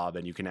a knob,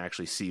 and you can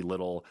actually see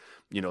little,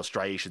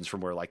 striations from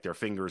where like their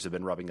fingers have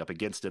been rubbing up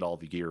against it all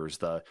the years.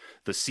 The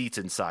seats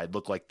inside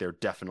look like they're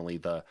definitely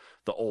the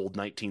old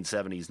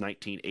 1970s,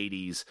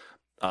 1980s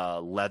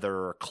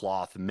leather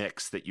cloth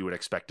mix that you would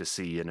expect to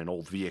see in an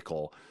old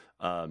vehicle.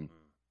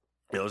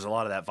 There's a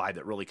lot of that vibe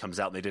that really comes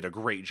out, and they did a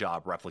great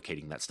job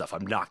replicating that stuff.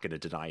 I'm not going to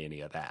deny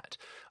any of that.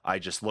 I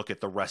just look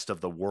at the rest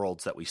of the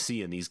worlds that we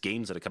see in these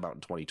games that have come out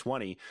in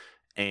 2020,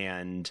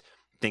 and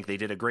think they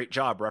did a great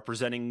job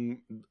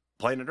representing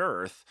planet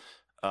Earth.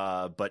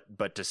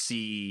 But to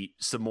see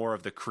some more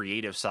of the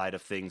creative side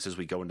of things as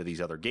we go into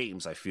these other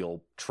games, I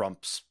feel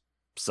trumps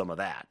some of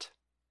that.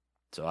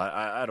 So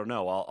I don't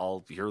know.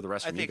 I'll hear the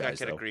rest from you guys. I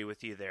think I could agree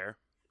with you there.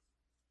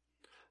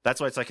 That's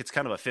why it's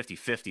kind of a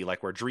 50-50,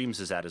 like where Dreams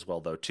is at as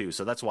well, though, too.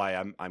 So that's why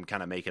I'm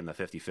kind of making the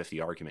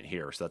 50-50 argument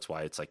here. So that's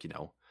why it's like,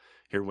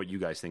 hear what you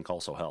guys think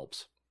also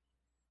helps.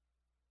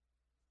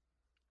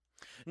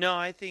 No,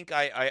 I think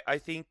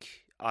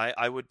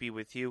I would be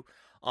with you.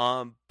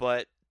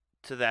 But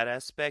to that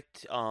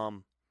aspect,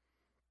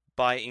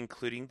 by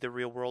including the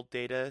real world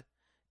data,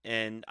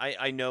 and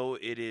I know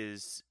it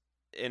is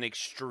an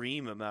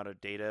extreme amount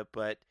of data,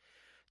 but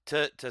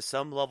to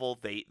some level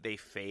they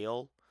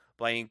fail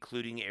by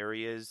including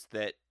areas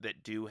that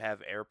do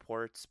have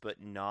airports,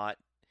 but not,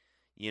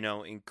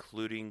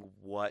 including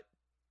what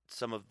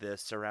some of the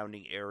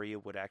surrounding area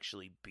would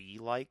actually be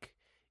like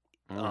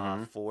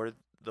for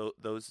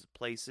those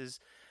places.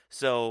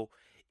 So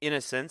in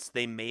a sense,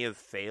 they may have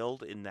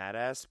failed in that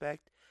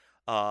aspect.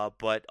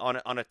 But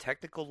on a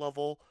technical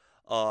level,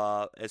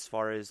 as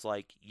far as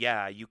like,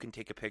 yeah, you can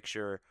take a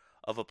picture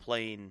of a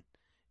plane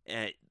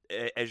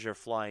as you're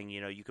flying.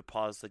 You could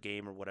pause the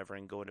game or whatever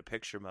and go into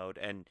picture mode,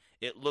 and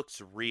it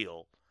looks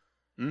real.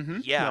 Mm-hmm.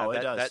 Yeah, no,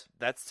 it does.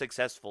 That's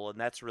successful, and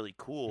that's really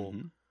cool.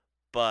 Mm-hmm.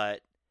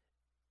 But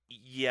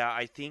yeah,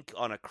 I think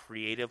on a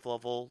creative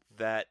level,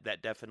 that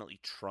definitely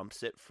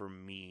trumps it for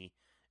me,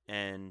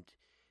 and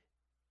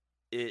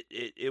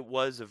it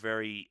was a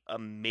very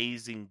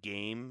amazing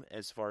game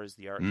as far as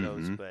the art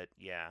goes, but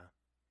yeah.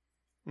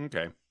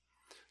 Okay.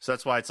 So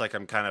that's why it's like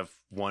I'm kind of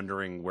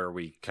wondering where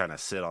we kind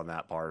of sit on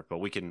that part, but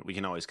we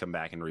can always come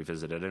back and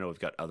revisit it. I know we've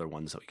got other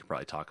ones that we can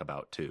probably talk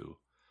about too.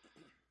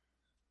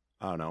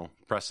 I don't know.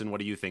 Preston, what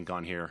do you think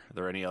on here? Are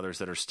there any others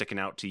that are sticking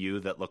out to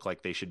you that look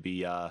like they should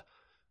be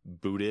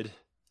booted?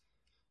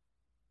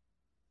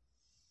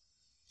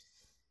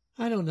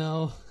 I don't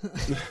know.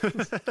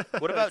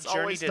 What about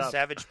Journey to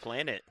Savage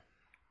Planet?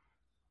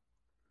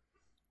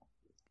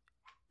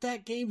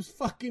 That game's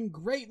fucking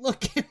great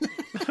looking.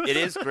 It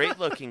is great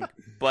looking,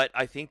 but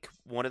I think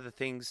one of the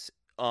things,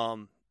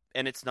 and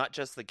it's not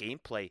just the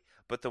gameplay,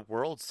 but the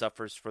world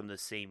suffers from the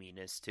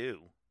sameness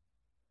too.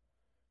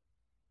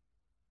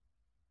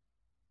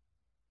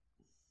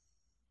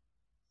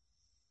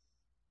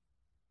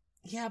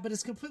 Yeah, but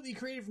it's completely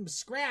created from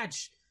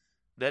scratch.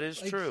 That is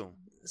true.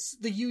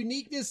 The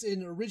uniqueness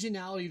and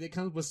originality that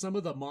comes with some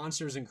of the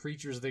monsters and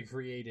creatures they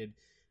created,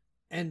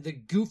 and the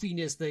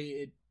goofiness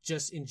they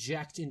just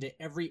inject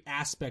into every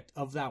aspect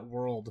of that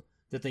world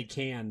that they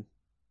can.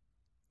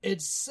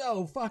 It's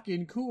so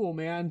fucking cool,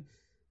 man.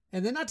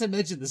 And then not to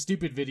mention the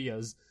stupid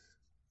videos.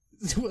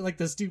 Like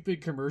the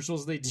stupid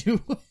commercials they do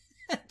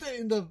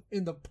in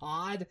the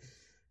pod.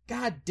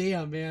 God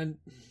damn, man.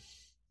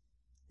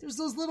 There's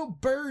those little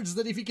birds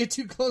that if you get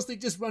too close, they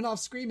just run off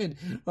screaming.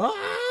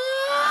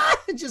 Ah!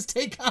 And just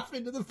take off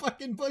into the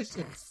fucking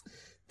bushes.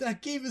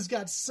 That game has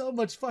got so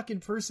much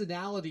fucking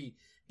personality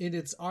in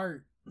its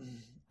art.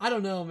 I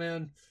don't know,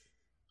 man.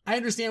 I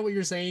understand what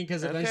you're saying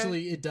because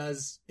eventually it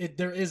does.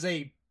 There is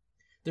a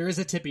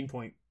tipping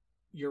point.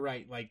 You're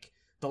right. Like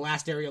the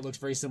last area looks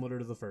very similar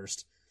to the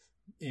first,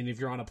 and if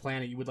you're on a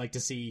planet, you would like to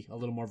see a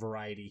little more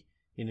variety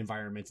in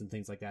environments and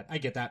things like that. I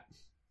get that.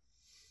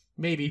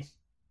 Maybe.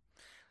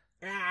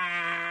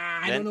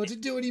 I don't know what to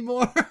do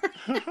anymore.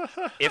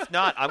 If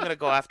not, I'm gonna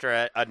go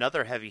after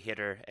another heavy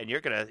hitter, and you're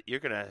gonna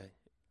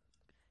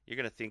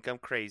think I'm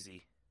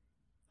crazy.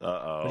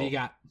 Uh-oh. What do you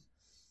got?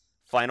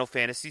 Final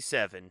Fantasy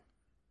VII.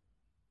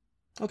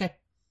 Okay.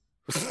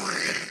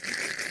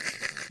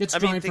 It's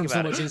drawing from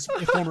so much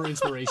former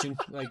inspiration.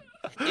 Like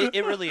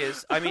it really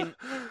is. I mean,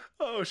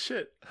 oh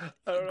shit!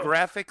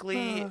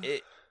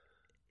 Graphically,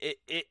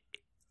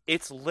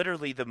 it's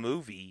literally the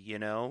movie.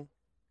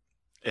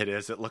 It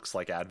is. It looks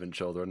like Advent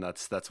Children.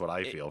 That's what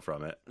I feel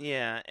from it.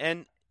 Yeah,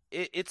 and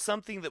it's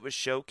something that was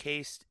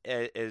showcased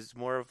as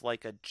more of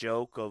like a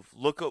joke of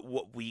look at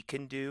what we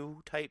can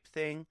do type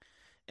thing,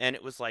 and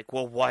it was like,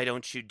 well, why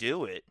don't you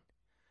do it?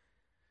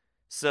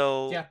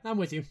 So yeah, I'm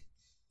with you.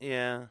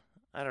 Yeah,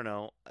 I don't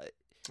know.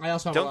 I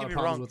also have a lot of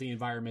problems with the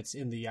environments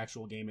in the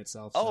actual game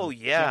itself. So. Oh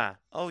yeah.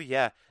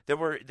 There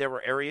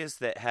were areas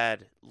that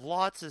had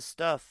lots of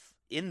stuff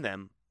in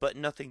them, but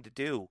nothing to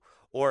do,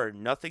 or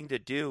nothing to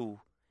do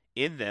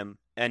in them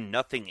and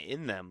nothing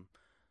in them.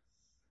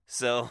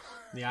 So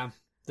yeah,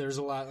 there's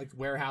a lot. Like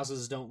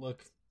warehouses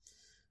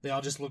they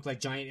all just look like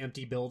giant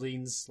empty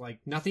buildings. Like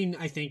nothing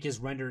I think is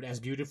rendered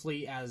as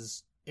beautifully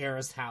as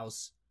Aerith's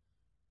house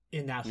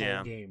in that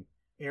whole game.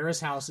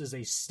 Aerith's house is a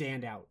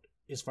standout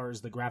as far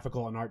as the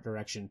graphical and art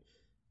direction,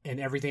 and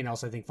everything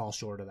else I think falls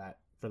short of that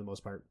for the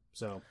most part.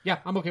 So yeah,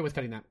 I'm okay with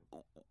cutting that.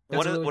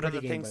 One of the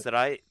things that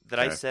I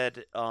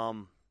said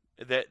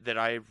that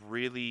I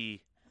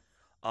really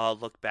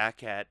look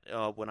back at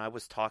when I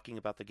was talking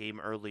about the game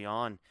early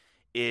on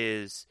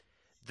is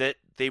that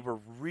they were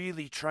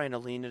really trying to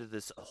lean into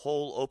this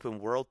whole open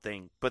world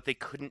thing, but they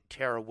couldn't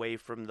tear away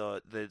from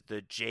the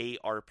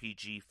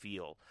JRPG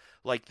feel.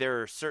 Like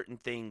there are certain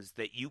things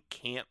that you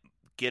can't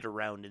get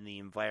around in the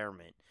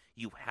environment.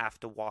 You have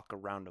to walk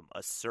around them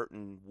a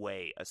certain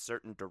way, a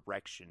certain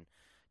direction,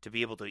 to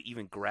be able to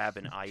even grab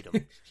an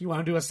item. You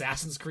want to do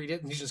Assassin's Creed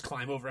it and you just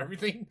climb over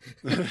everything?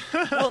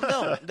 Well,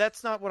 no,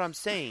 that's not what I'm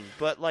saying.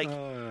 But like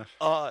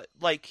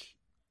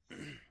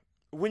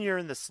when you're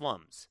in the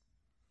slums,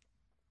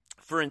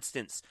 for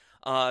instance,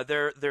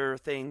 there are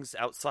things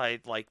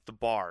outside like the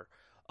bar.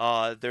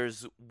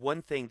 There's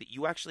one thing that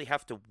you actually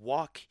have to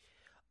walk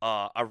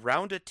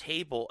around a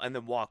table and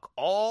then walk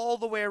all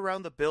the way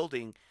around the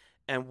building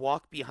and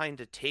walk behind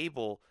a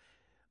table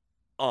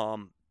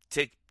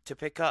to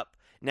pick up.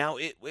 Now,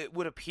 it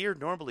would appear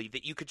normally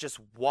that you could just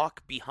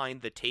walk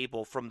behind the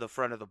table from the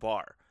front of the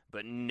bar.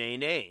 But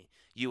nay.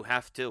 You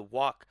have to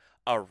walk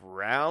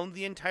around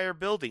the entire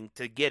building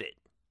to get it.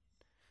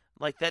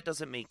 Like, that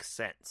doesn't make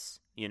sense,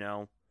 you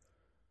know?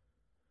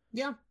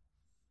 Yeah.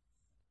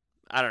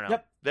 I don't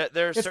know. Yep.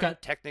 There are certain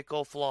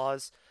technical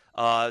flaws.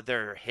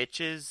 There are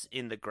hitches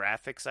in the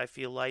graphics, I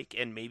feel like.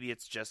 And maybe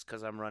it's just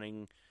because I'm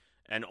running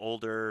an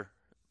older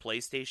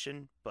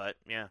PlayStation. But,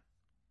 yeah.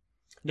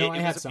 No,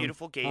 it was a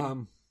beautiful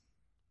game.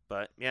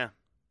 But yeah,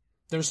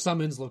 their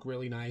summons look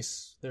really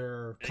nice.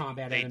 Their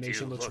combat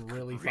animation looks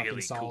really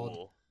fucking solid.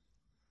 Cool.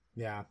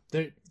 Yeah,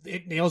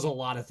 it nails a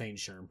lot of things,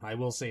 Sherm. I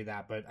will say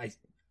that, but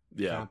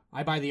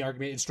I buy the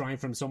argument. It's drawing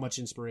from so much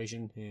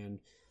inspiration, and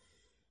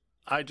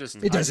I just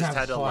had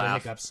to a lot of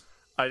laugh. hiccups.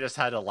 I just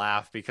had to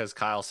laugh because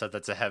Kyle said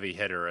that's a heavy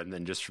hitter, and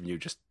then just from you,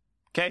 just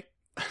okay.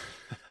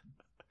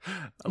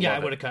 I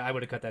would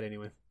have cut that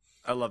anyway.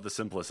 I love the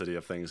simplicity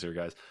of things here,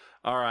 guys.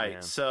 All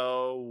right,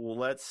 so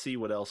let's see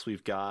what else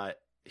we've got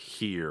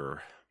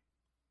here.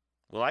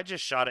 Well, I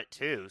just shot it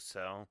too,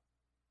 so.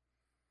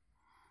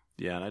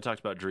 Yeah, and I talked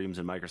about Dreams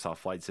and Microsoft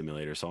Flight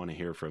Simulator, so I want to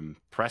hear from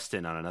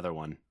Preston on another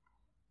one.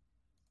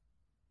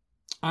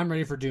 I'm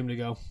ready for Doom to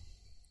go.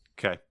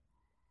 Okay.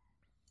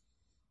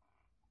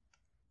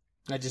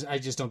 I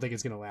just don't think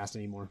it's going to last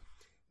anymore.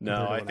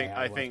 No,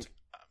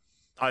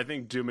 I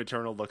think Doom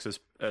Eternal looks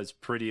as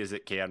pretty as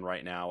it can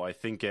right now. I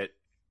think it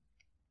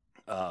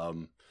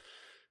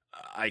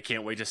I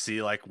can't wait to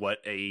see like what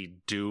a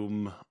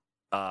Doom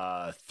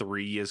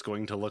 3 is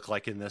going to look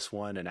like in this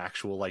one, an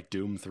actual like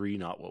Doom 3,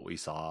 not what we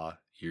saw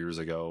years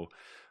ago.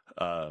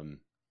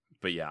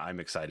 But yeah, I'm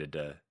excited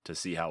to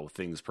see how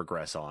things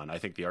progress on. I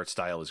think the art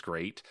style is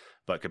great,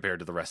 but compared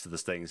to the rest of the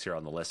things here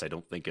on the list, I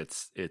don't think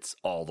it's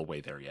all the way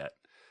there yet.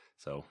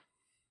 So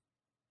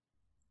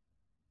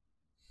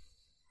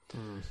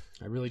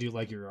I really do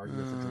like your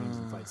argument for Dreams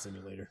and Flight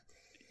Simulator.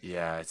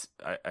 Yeah,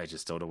 I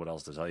just don't know what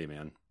else to tell you,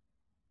 man.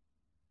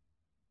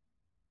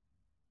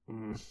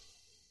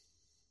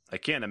 I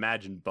can't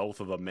imagine both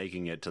of them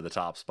making it to the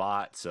top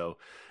spot. So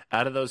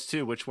out of those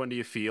two, which one do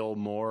you feel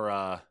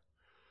more...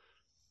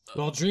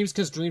 Well, Dreams,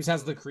 because Dreams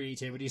has the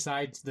creativity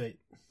side.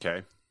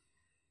 Okay.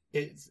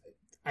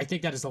 I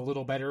think that is a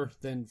little better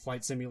than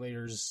Flight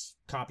Simulator's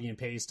copy and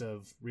paste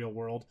of real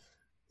world.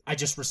 I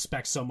just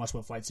respect so much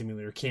what Flight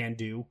Simulator can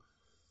do.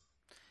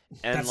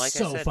 And that's like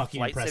so I said, fucking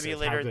Flight impressive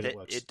Simulator, how good it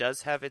looks. It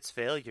does have its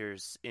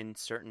failures in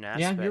certain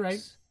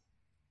aspects.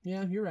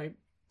 Yeah, you're right.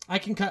 I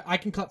can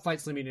cut Flight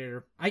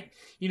Simulator.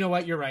 You know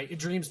what? You're right.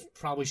 Dreams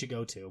probably should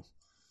go too.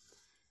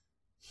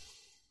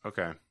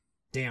 Okay.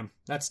 Damn.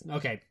 That's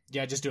okay.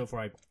 Yeah, just do it before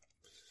I.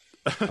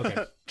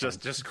 Okay.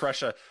 just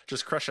crush a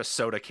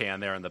soda can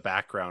there in the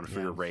background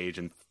for your rage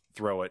and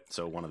throw it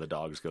so one of the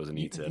dogs goes and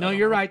eats it. No,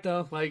 you're right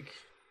though. Like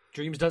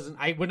Dreams doesn't.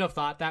 I wouldn't have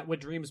thought that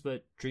with Dreams,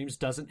 but Dreams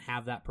doesn't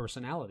have that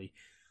personality.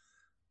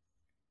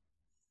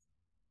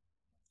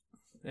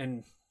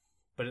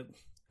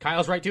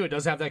 Kyle's right too. It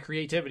does have that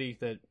creativity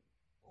that.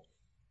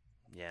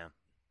 Yeah.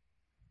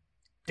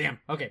 Damn.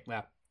 Okay.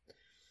 Yeah.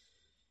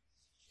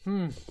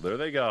 Well, there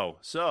they go.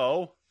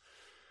 So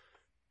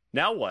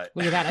now what?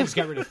 Look at that. I just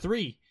got rid of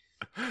 3.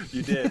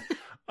 You did.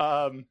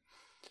 I'm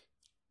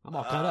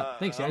all caught up.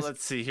 Thanks, guys.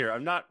 Let's see here.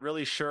 I'm not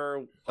really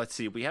sure. Let's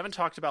see. We haven't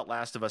talked about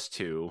Last of Us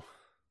 2.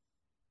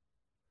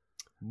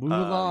 Move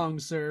along,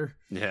 sir.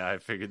 Yeah, I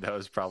figured that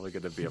was probably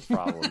going to be a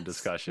problem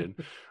discussion.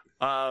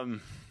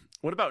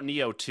 What about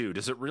Neo 2?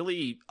 Does it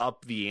really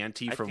up the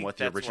ante from what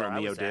the original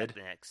Neo did?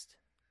 Next.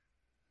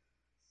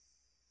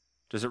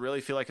 Does it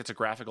really feel like it's a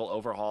graphical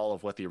overhaul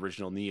of what the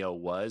original Neo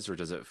was, or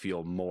does it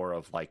feel more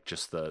of like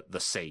just the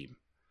same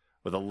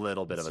with a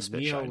little bit of a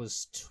spit shine?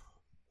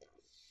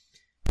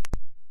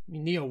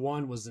 Neo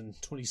 1 was in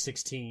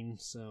 2016,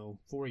 so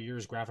 4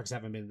 years graphics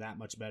haven't been that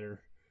much better.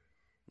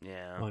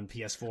 Yeah. On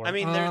PS4. I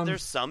mean,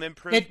 there's some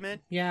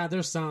improvement.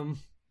 There's some.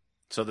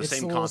 So the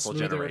same console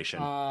generation.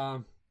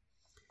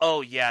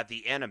 Oh yeah,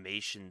 the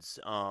animations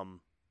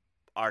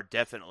are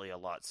definitely a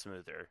lot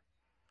smoother.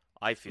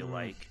 I feel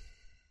like.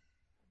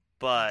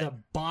 But the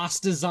boss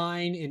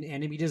design and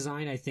enemy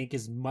design, I think,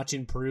 is much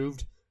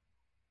improved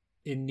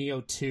in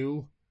Neo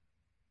 2.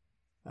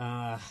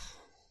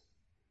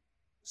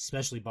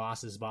 Especially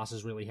bosses.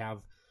 Bosses really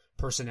have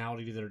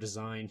personality to their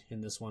design in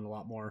this one a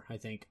lot more, I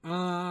think.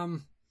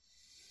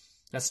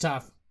 That's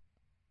tough.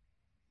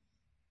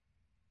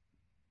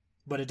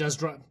 But it does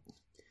draw...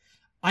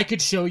 I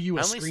could show you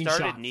a I only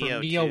started screenshot Neo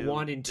from Neo 2.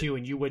 1 and 2,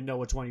 and you wouldn't know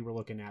which one you were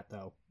looking at,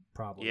 though.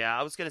 Probably. Yeah,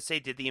 I was gonna say,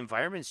 did the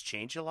environments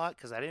change a lot?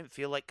 Because I didn't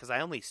feel like, because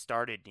I only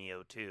started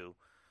Neo 2,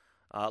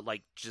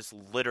 like just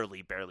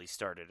literally barely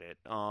started it.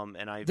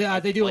 And I've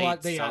They do a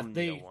played lot. some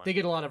Neo 1. They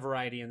get a lot of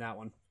variety in that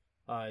one,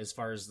 as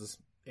far as the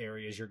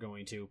areas you're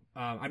going to.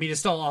 I mean,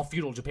 it's still all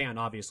feudal Japan,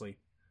 obviously.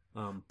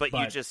 But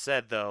you just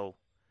said, though,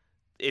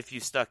 if you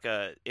stuck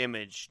a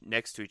image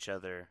next to each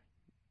other,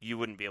 you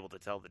wouldn't be able to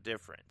tell the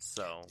difference.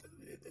 So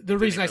the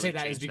reason I say really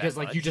that is change because that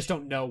like you much? just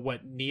don't know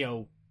what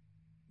Neo.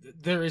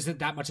 There isn't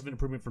that much of an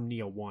improvement from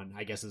Neo 1,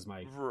 I guess, is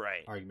my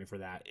right. argument for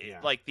that. Yeah.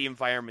 Like the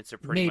environments are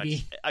pretty Maybe.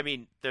 much. I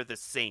mean, they're the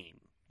same,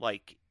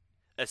 like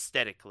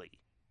aesthetically.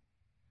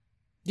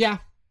 Yeah.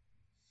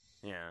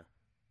 Yeah.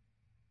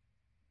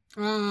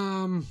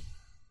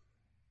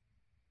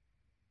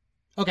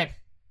 Okay.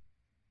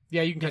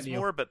 Yeah, you can cut It's Neo.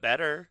 more but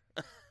better.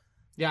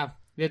 Yeah.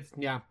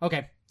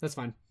 Okay, that's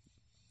fine.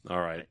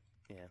 All right.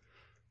 Yeah.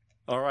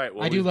 All right.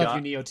 Well, I do we've love got,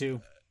 you, Neo 2.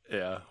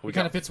 Yeah. It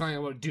kind of fits fine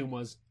on what Doom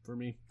was for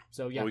me.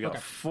 So yeah. We got Okay.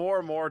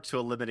 4 more to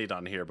eliminate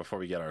on here before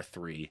we get our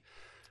 3.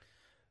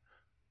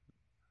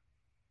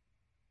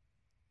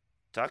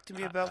 Talk to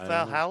me about I don't know.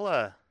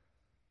 Valhalla.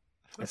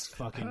 That's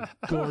fucking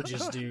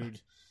gorgeous,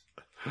 dude.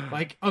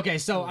 Like, okay,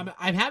 so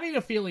I'm having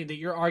a feeling that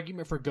your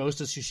argument for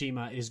Ghost of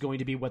Tsushima is going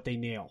to be what they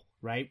nail,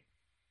 right?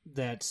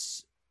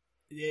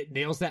 It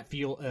nails that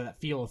feel of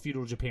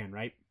feudal Japan,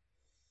 right?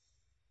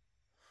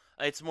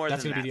 It's more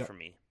That's than gonna be that the- for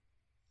me.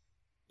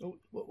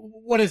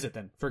 What is it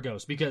then for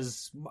Ghost?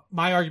 Because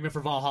my argument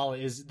for Valhalla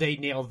is they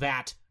nail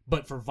that,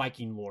 but for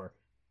Viking lore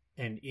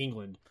and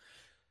England,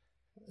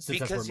 since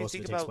that's where Because you most of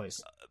think it takes about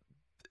place.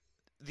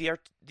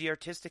 the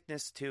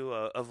artisticness too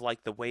of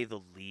like the way the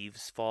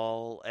leaves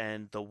fall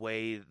and the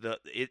way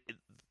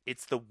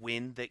it's the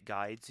wind that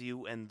guides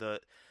you, and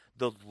the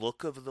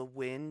look of the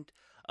wind,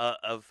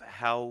 of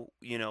how,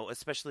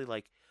 especially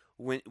like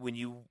when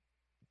you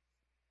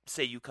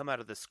say you come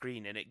out of the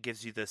screen and it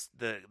gives you this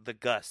the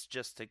gust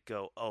just to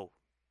go, oh,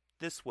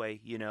 this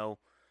way,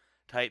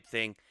 type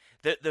thing.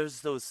 There's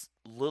those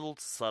little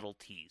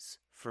subtleties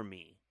for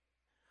me.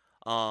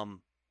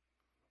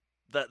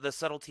 The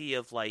subtlety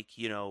of like,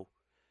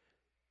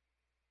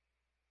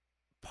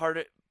 part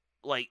of,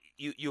 like,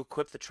 you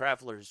equip the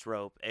traveler's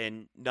rope,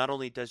 and not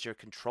only does your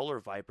controller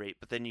vibrate,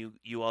 but then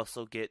you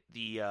also get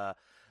the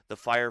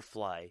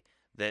firefly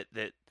that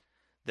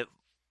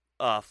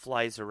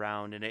flies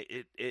around, and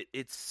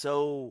it's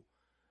so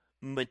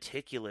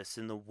meticulous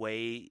in the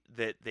way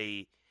that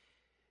they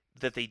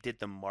did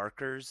the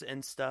markers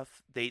and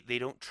stuff. They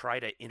don't try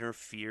to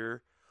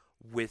interfere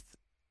with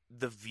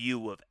the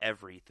view of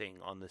everything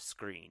on the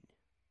screen.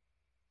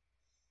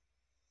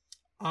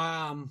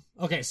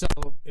 Okay, so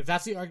if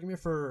that's the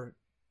argument for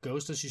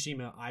Ghost of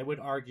Tsushima, I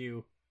would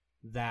argue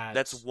that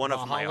That's one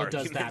of my Valhalla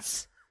does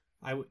arguments.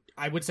 that.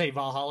 I would say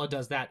Valhalla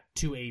does that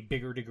to a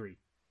bigger degree.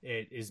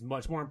 It is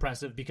much more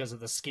impressive because of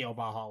the scale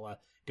Valhalla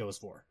goes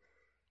for.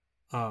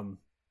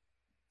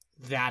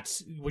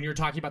 That's when you're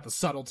talking about the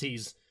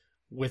subtleties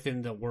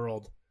within the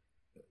world.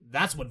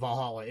 That's what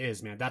Valhalla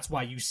is, man. That's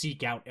why you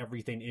seek out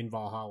everything in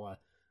Valhalla,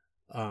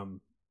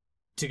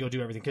 to go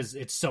do everything, because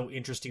it's so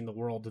interesting, the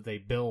world that they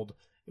build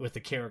with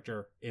the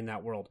character in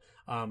that world.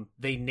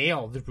 They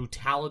nail the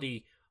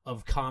brutality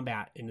of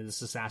combat into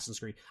this Assassin's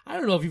Creed. I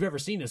don't know if you've ever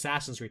seen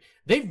Assassin's Creed.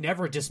 They've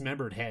never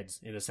dismembered heads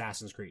in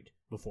Assassin's Creed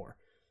before.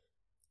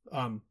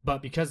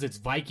 But because it's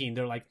Viking,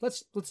 they're like,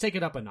 let's take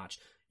it up a notch.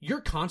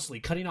 You're constantly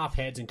cutting off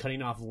heads and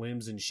cutting off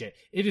limbs and shit.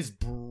 It is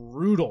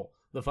brutal,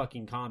 the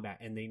fucking combat,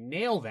 and they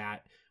nail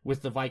that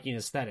with the Viking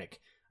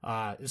aesthetic.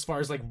 As far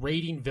as like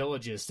raiding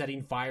villages,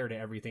 setting fire to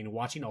everything,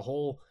 watching a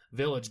whole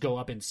village go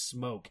up in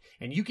smoke.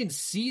 And you can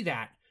see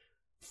that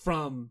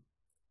from,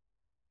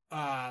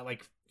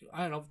 like,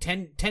 I don't know,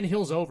 10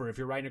 hills over. If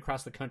you're riding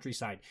across the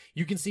countryside,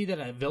 you can see that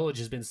a village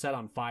has been set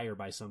on fire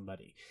by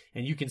somebody.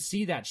 And you can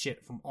see that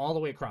shit from all the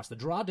way across. The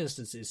draw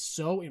distance is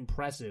so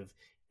impressive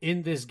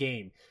in this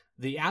game.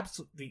 The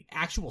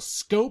actual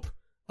scope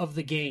of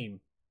the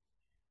game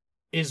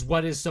is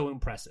what is so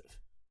impressive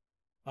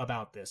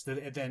about this.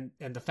 And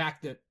the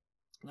fact that,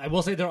 I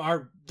will say, there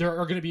are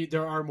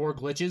more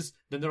glitches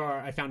than there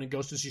are I found in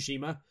Ghost of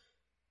Tsushima.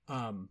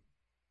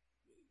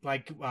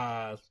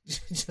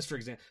 Just for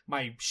example,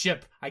 my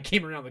ship, I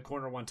came around the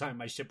corner one time,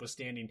 my ship was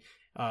standing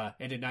at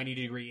a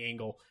 90-degree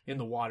angle in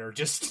the water,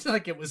 just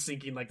like it was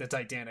sinking like the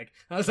Titanic.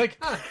 I was like,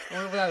 I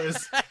wonder what that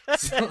is.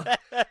 So,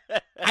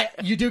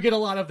 you do get a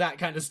lot of that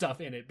kind of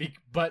stuff in it,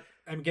 but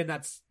again,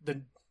 that's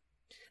the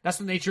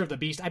nature of the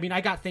beast. I mean,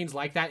 I got things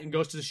like that in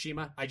Ghost of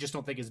Tsushima. I just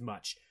don't think as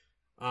much.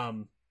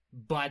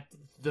 But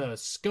the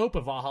scope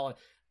of Valhalla,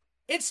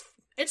 it's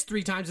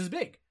 3 times as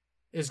big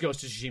as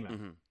Ghost of Tsushima.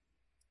 Mm-hmm.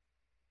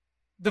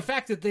 The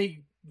fact that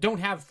they don't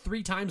have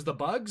 3 times the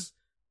bugs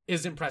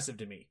is impressive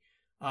to me.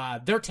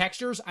 Their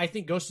textures, I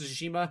think Ghost of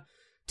Tsushima,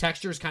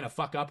 textures kind of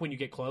fuck up when you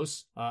get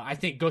close. I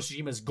think Ghost of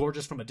Tsushima is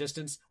gorgeous from a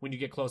distance. When you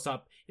get close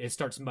up, it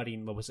starts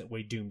muddying the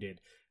way Doom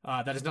did.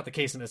 That is not the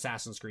case in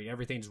Assassin's Creed.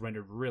 Everything's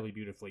rendered really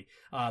beautifully.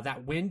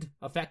 That wind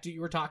effect that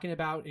you were talking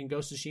about in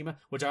Ghost of Tsushima,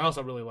 which I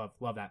also really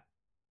love that.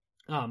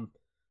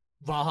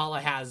 Valhalla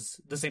has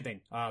the same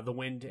thing. The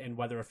wind and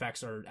weather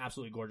effects are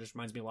absolutely gorgeous.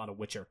 Reminds me a lot of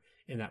Witcher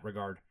in that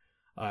regard.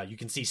 You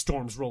can see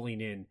storms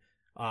rolling in.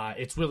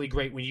 It's really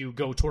great when you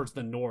go towards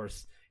the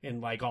north and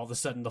like all of a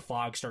sudden the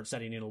fog starts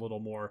setting in a little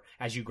more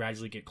as you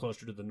gradually get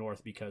closer to the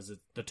north because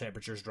the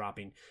temperature's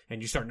dropping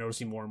and you start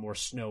noticing more and more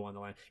snow on the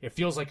land. It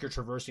feels like you're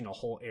traversing a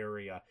whole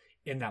area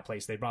in that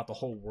place. They brought the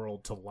whole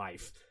world to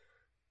life.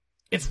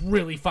 It's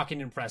really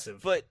fucking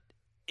impressive. But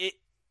it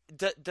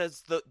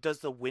does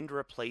the wind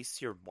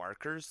replace your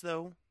markers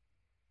though?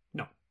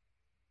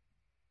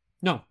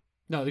 No.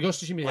 The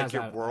Ghost of Tsushima like has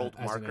your that world as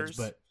an markers, edge,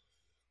 but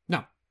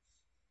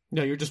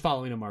no, you're just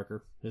following a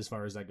marker as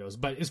far as that goes.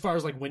 But as far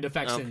as like wind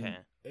effects and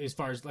as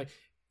far as like,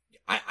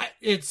 I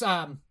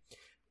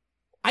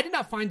did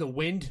not find the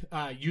wind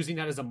using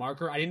that as a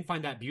marker. I didn't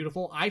find that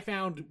beautiful. I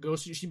found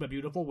Ghost of Tsushima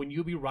beautiful when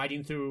you be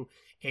riding through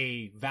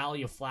a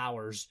valley of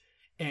flowers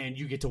and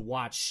you get to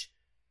watch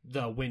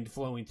the wind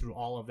flowing through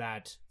all of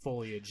that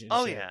foliage. And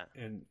shit. Yeah,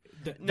 and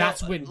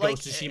that's when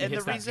Ghost of Tsushima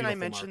hits that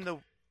beautiful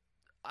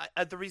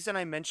mark. The reason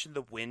I mentioned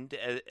the wind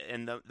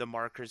and the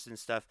markers and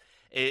stuff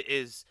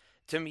is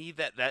to me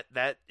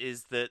that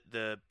is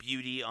the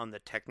beauty on the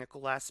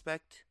technical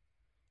aspect,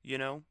 you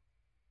know.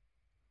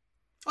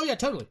 Oh yeah,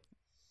 totally.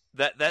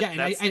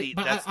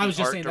 I was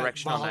just saying that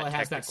Valhalla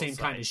has that same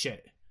kind of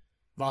shit.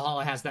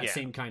 Valhalla has that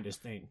same kind of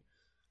thing,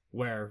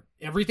 where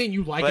everything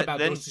you like about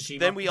Ghost of Tsushima.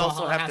 Then we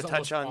also Valhalla have to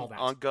touch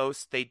on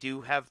Ghost. They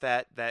do have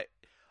that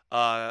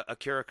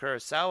Akira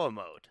Kurosawa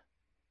mode.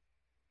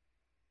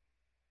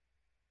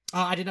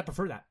 I did not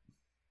prefer that.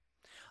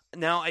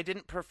 Now I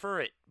didn't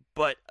prefer it,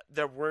 but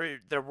there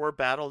were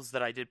battles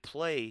that I did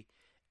play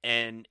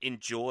and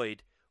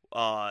enjoyed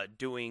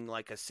doing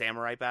like a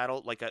samurai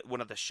battle, like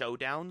one of the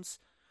showdowns.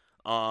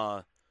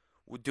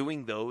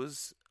 Doing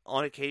those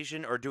on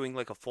occasion, or doing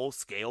like a full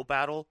scale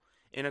battle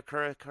in a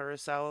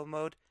Kurosawa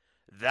mode,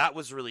 that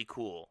was really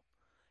cool.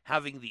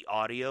 Having the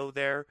audio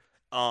there,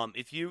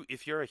 if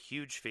you're a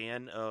huge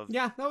fan of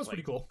that was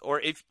pretty cool, or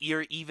if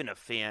you're even a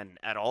fan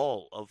at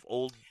all of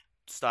old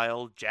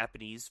style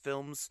Japanese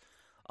films,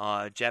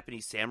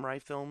 Japanese samurai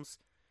films,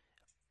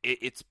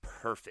 it's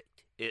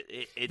perfect.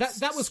 It's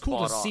that was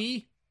cool to on.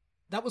 see.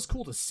 That was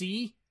cool to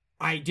see.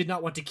 I did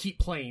not want to keep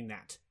playing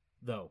that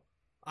though.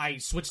 I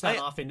switched that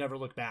off and never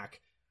looked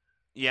back.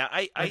 Yeah,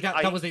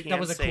 that was a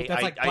cool. That's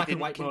like black and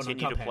white mode on Cuphead. I didn't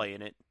continue to play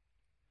in it,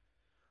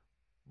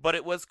 but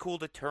it was cool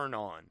to turn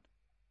on,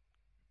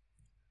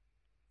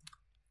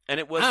 and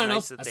it was. I don't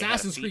nice know. That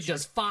Assassin's Creed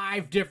does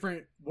 5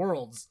 different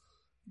worlds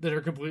that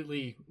are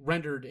completely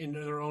rendered in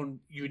their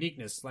own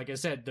uniqueness. Like I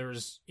said,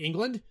 there's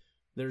England,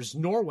 there's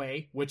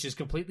Norway, which is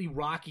completely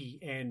rocky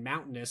and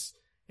mountainous,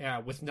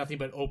 with nothing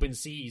but open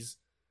seas,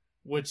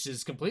 which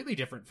is completely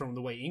different from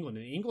the way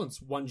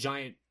England's one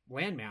giant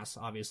landmass,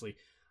 obviously.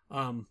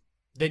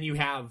 Then you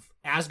have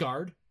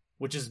Asgard,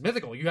 which is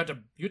mythical. You have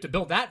to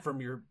build that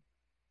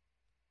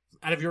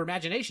out of your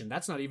imagination.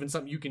 That's not even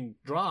something you can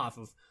draw off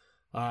of.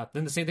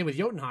 Then the same thing with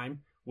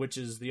Jotunheim, which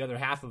is the other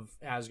half of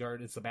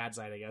Asgard. It's the bad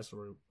side, I guess,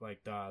 where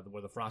like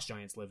where the frost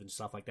giants live and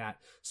stuff like that.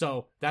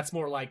 So that's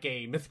more like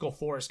a mythical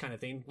forest kind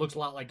of thing. Looks a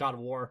lot like God of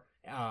War,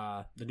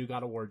 the new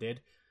God of War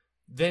did.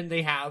 Then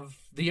they have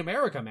the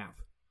America map,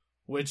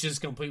 which is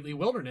completely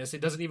wilderness.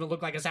 It doesn't even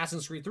look like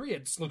Assassin's Creed 3.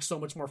 It looks so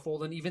much more full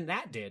than even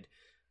that did.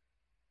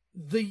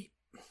 The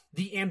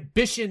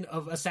ambition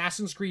of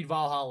Assassin's Creed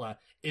Valhalla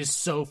is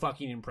so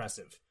fucking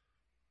impressive.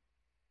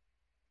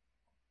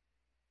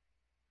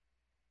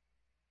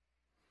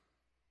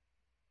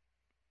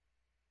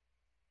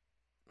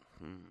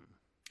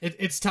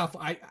 It's tough.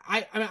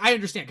 I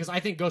understand, because I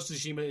think Ghost of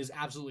Tsushima is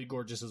absolutely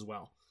gorgeous as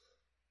well.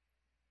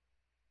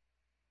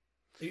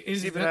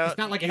 It's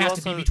not like it has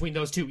to be between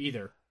those two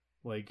either.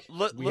 Like,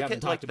 look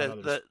at like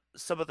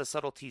some of the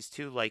subtleties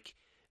too, like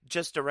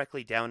just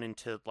directly down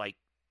into like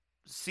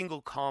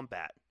single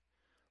combat,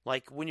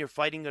 like when you're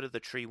fighting out of the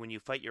tree, when you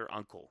fight your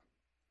uncle,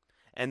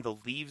 and the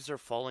leaves are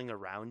falling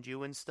around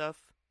you and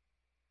stuff.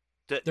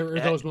 There are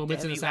those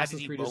moments in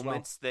Assassin's Creed as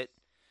well.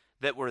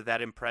 That were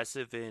that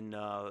impressive in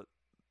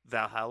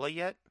Valhalla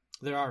yet?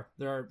 There are.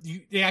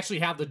 They actually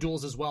have the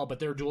duels as well, but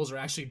their duels are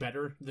actually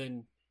better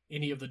than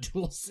any of the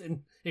duels,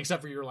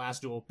 except for your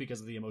last duel because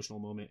of the emotional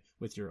moment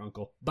with your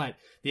uncle. But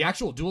the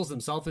actual duels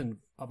themselves in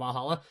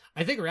Valhalla,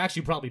 I think, are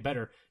actually probably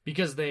better,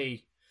 because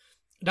they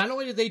not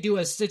only do they do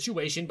a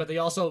situation, but they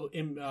also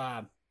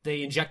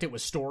they inject it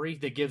with story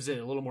that gives it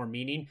a little more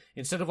meaning.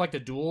 Instead of like the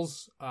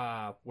duels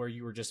where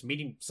you were just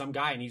meeting some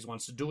guy and he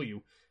wants to duel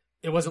you,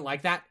 it wasn't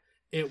like that.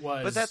 It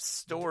was. But that's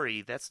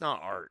story. That's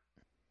not art.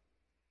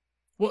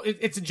 Well,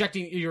 it's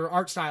injecting your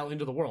art style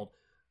into the world.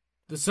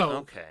 So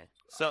okay.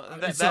 So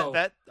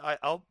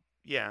I'll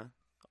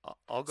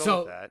go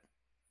with that.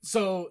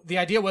 So the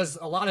idea was,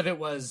 a lot of it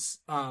was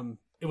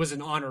it was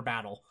an honor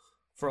battle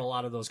for a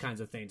lot of those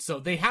kinds of things. So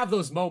they have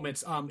those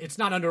moments. It's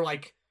not under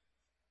like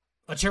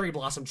a cherry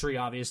blossom tree,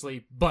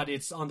 obviously, but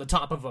it's on the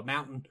top of a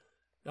mountain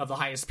of the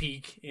highest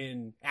peak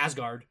in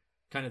Asgard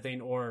kind of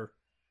thing, or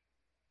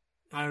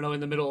I don't know, in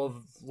the middle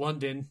of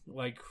London,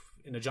 like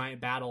in a giant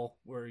battle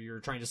where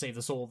you're trying to save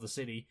the soul of the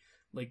city.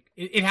 Like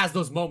it has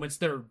those moments.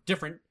 They're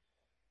different,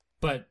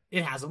 but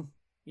it has them.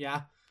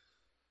 Yeah.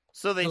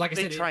 So they like I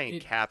they said, try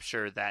and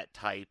capture that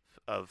type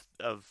of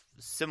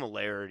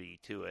similarity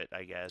to it,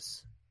 I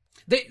guess.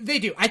 They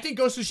do. I think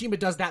Ghost of Tsushima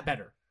does that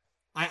better.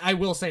 I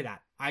will say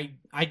that.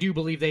 I do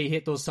believe they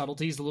hit those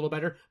subtleties a little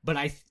better, but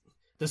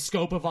the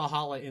scope of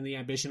Valhalla and the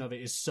ambition of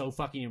it is so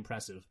fucking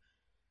impressive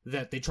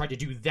that they tried to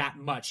do that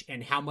much,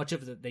 and how much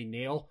of it they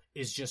nail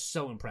is just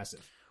so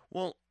impressive.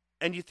 Well,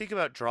 and you think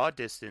about draw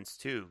distance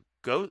too.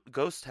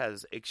 Ghost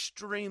has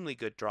extremely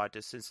good draw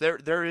distance.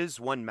 There is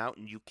one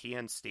mountain you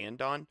can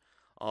stand on.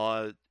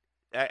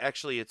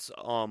 Actually, it's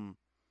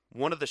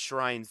one of the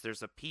shrines.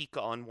 There's a peak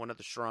on one of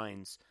the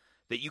shrines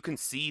that you can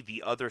see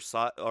the other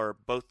side, or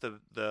both the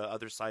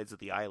other sides of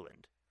the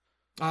island.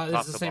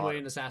 It's the same way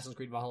in Assassin's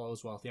Creed Valhalla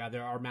as well. Yeah,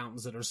 there are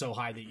mountains that are so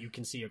high that you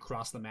can see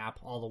across the map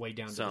all the way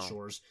down to the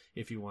shores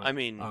if you want. I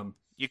mean,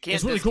 you can't.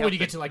 It's really cool when you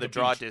get to like the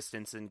draw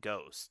distance in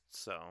Ghost.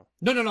 So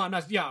no, I'm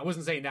not. Yeah, I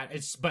wasn't saying that.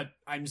 But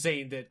I'm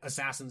saying that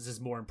Assassins is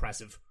more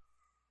impressive.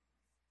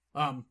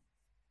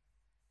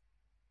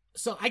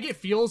 So I get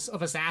feels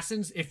of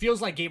Assassins. It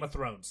feels like Game of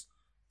Thrones.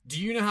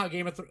 Do you know how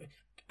Game of Thrones?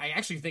 I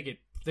actually think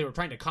they were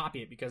trying to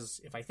copy it, because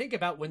if I think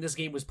about when this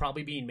game was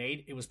probably being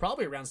made, it was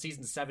probably around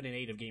season 7 and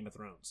 8 of Game of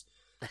Thrones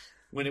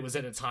when it was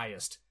at its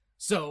highest.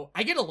 So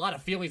I get a lot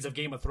of feelings of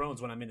Game of Thrones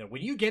when I'm in there.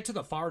 When you get to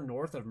the far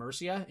north of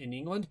Mercia in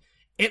England,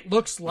 it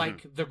looks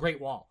like the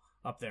Great Wall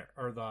up there,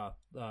 or the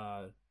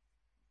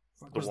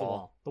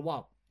wall. The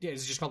wall. Yeah,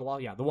 is it just called the Wall?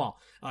 Yeah, the Wall.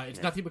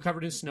 It's nothing but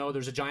covered in snow.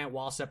 There's a giant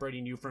wall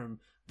separating you from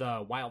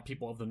the wild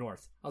people of the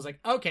north. I was like,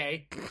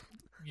 okay,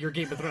 you're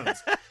Game of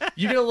Thrones.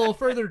 You get a little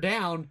further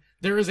down,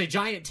 there is a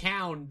giant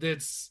town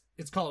it's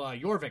called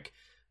Jorvik.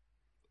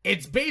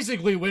 It's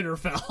basically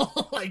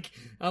Winterfell. Like,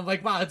 I'm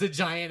like, wow, it's a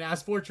giant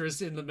ass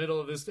fortress in the middle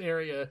of this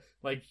area.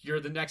 Like, you're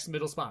the next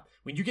middle spot.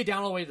 When you get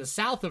down all the way to the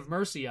south of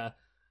Mercia,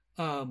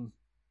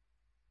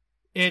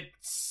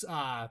 it's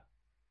kind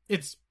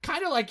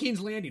of like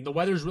King's Landing. The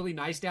weather's really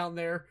nice down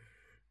there.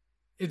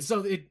 And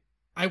so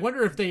I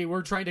wonder if they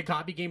were trying to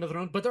copy Game of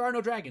Thrones, but there are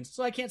no dragons,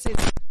 so I can't say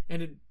that.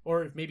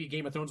 Or if maybe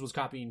Game of Thrones was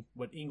copying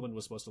what England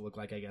was supposed to look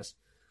like, I guess.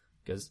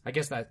 Because I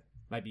guess that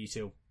might be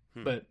too.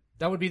 But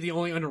that would be the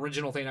only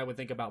unoriginal thing I would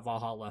think about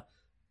Valhalla.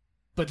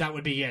 But that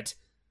would be it.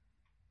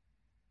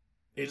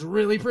 It's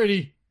really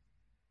pretty.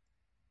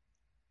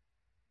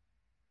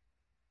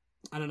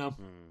 I don't know.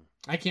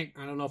 I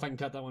don't know if I can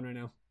cut that one right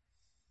now.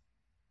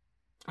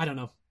 I don't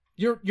know.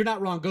 You're not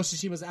wrong. Ghost of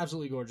Tsushima is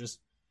absolutely gorgeous.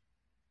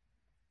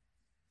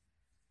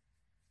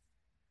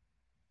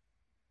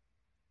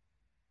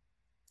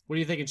 What are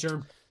you thinking,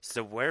 Sherm?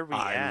 So where we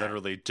I at?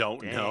 literally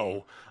don't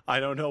know. I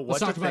don't know what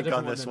to think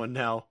on this one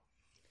now.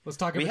 Let's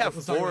talk We about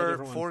have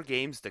four four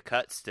games to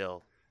cut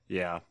still.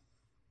 Yeah.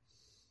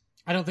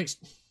 I don't think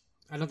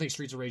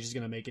Streets of Rage is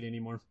going to make it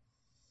anymore.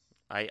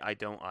 I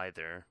don't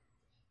either.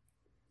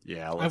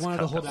 Yeah, I wanted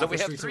to hold out So for we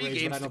have Streets of 3 Rage,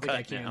 games but I don't to think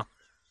I cut can. now.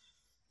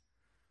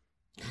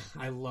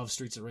 I love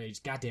Streets of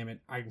Rage. God damn it.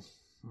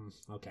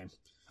 Okay.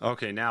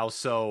 Okay, now,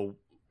 so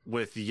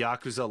with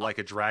Yakuza Like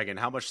a Dragon,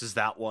 how much does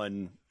that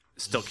one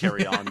still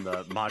carry on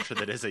the mantra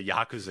that is a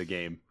Yakuza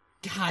game?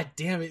 God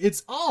damn it.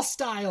 It's all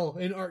style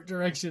and art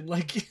direction.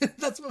 Like,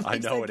 that's what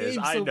makes I know that it is.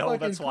 game I so know,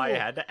 that's fucking why I cool.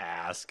 had to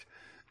ask.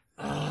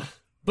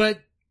 But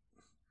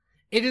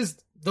it is,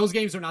 those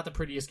games are not the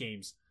prettiest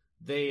games.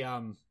 They,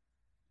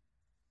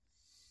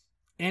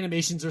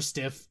 animations are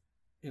stiff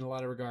in a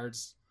lot of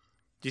regards.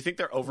 Do you think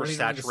they're Running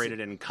around the oversaturated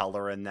in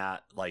color in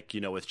that, like,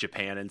 you know, with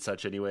Japan and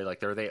such anyway?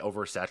 Like, are they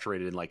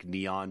oversaturated in, like,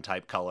 neon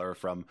type color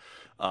from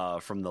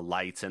the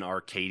lights and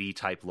arcadey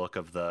type look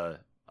of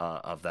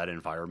that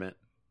environment?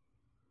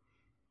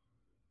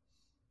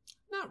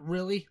 Not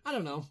really. I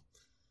don't know.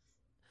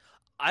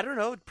 I don't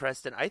know,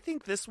 Preston. I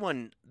think this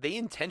one, they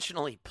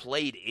intentionally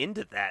played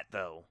into that,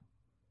 though.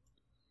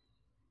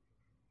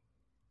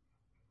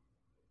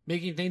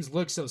 Making things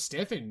look so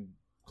stiff and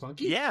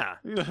clunky? Yeah.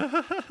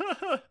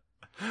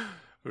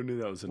 Who knew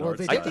that was an Well, art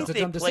they style? I think It's a they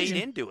dumb played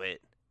decision. into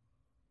it.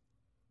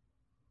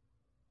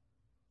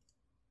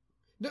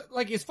 No,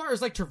 like, as far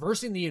as, like,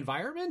 traversing the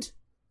environment?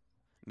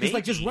 Because,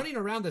 like, just Maybe. running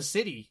around the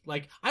city,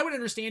 like, I would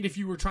understand if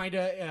you were trying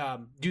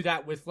to do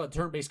that with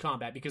turn-based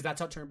combat, because that's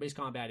how turn-based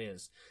combat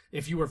is.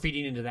 If you were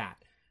feeding into that,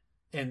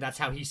 and that's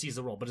how he sees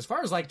the role. But as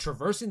far as, like,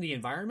 traversing the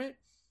environment,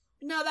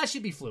 no, that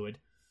should be fluid.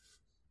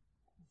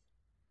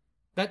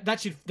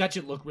 That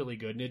should look really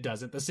good, and it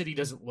doesn't. The city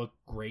doesn't look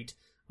great.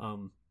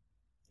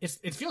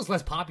 It feels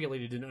less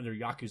populated than other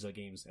Yakuza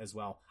games as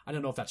well. I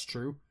don't know if that's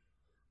true.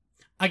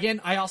 Again,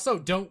 I also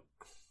don't.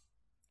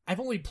 I've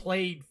only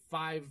played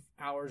 5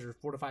 hours or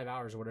 4 to 5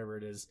 hours or whatever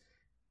it is.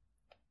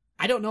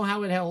 I don't know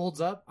how it holds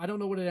up. I don't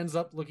know what it ends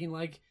up looking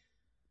like.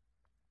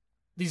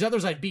 These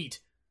others I beat.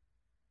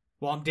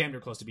 Well, I'm damn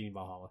near close to beating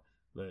Valhalla,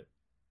 but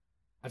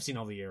I've seen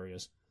all the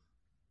areas.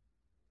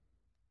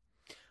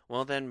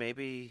 Well, then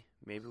maybe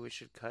we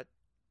should cut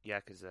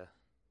Yakuza.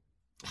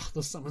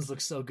 Those summons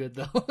look so good,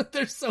 though.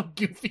 They're so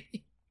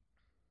goofy.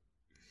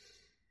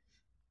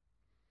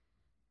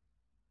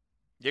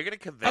 You're gonna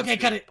convince me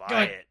cut to it. Go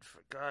buy ahead. it,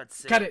 for God's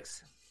sake. Cut it.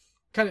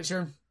 Cut it,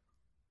 Sherm.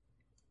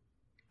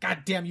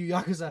 God damn you,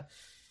 Yakuza.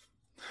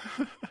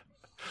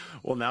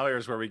 Well, now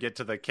here's where we get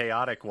to the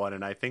chaotic one,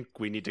 and I think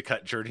we need to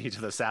cut Journey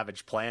to the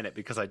Savage Planet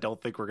because I don't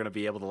think we're going to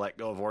be able to let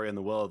go of Ori and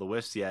the Will of the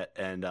Wisps yet,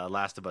 and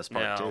Last of Us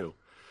Part 2.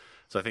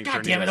 So I think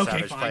God Journey damn it, to the okay,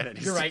 Savage fine. Planet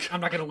needs You're to right.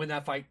 I'm not going to win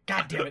that fight.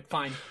 God damn it,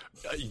 fine.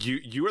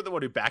 You were the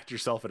one who backed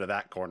yourself into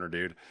that corner,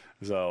 dude.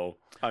 So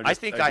I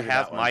think I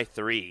have my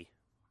 3.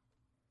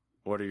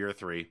 What are your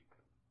 3?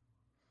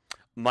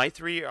 My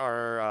 3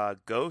 are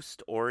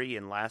Ghost, Ori,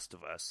 and Last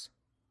of Us.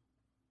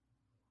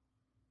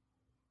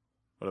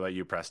 What about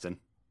you, Preston?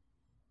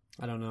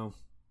 I don't know.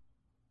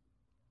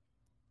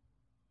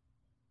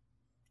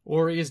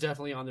 Ori is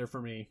definitely on there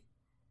for me.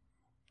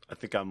 I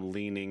think I'm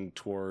leaning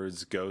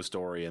towards Ghost,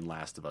 Ori, and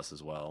Last of Us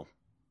as well.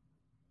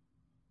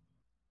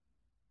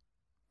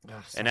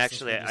 And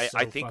actually,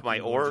 I think my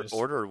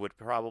order would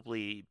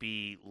probably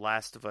be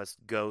Last of Us,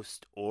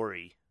 Ghost,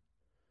 Ori.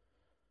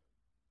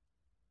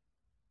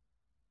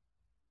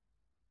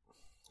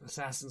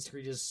 Assassin's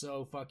Creed is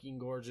so fucking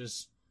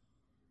gorgeous.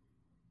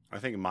 I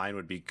think mine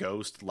would be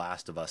Ghost,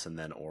 Last of Us, and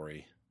then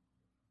Ori.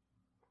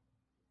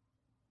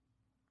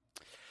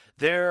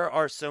 There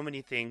are so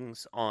many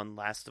things on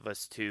Last of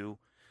Us 2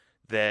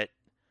 that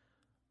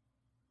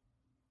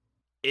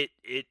it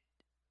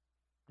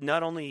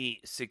not only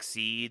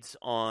succeeds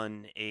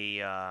on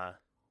an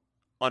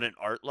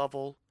art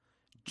level,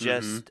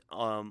 just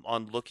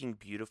on looking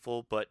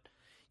beautiful, but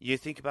you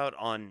think about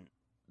on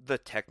the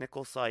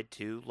technical side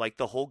too, like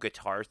the whole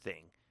guitar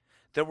thing.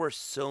 There were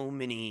so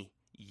many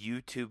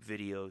YouTube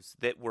videos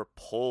that were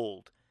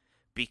pulled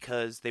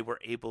because they were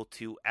able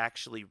to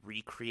actually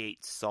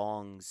recreate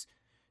songs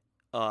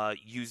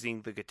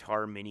using the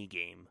guitar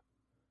minigame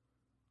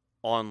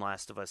on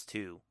Last of Us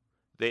 2.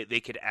 They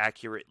could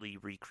accurately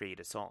recreate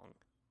a song.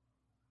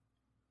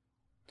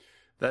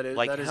 That is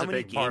how a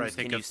many big part, I games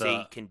think, can you of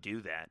say can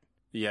do that?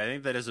 Yeah, I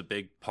think that is a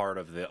big part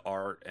of the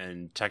art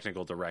and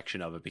technical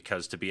direction of it,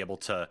 because to be able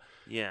to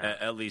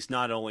at least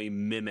not only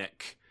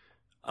mimic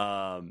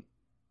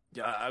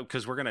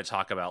because we're going to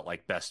talk about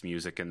like best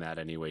music in that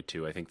anyway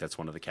too. I think that's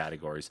one of the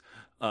categories.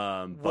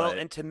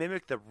 And to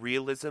mimic the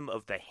realism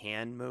of the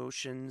hand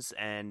motions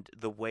and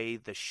the way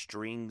the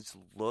strings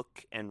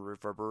look and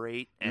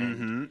reverberate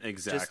and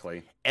exactly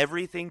just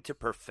everything to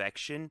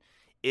perfection.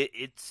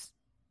 It's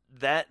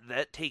that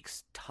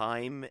takes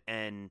time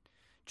and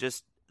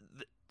just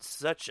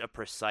such a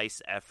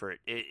precise effort.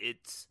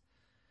 It's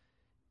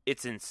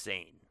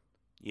insane,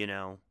 you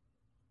know.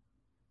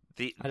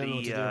 The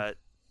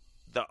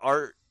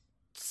art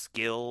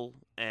skill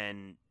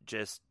and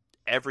just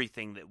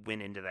everything that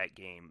went into that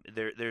game.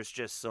 There's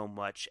just so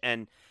much,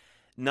 and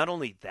not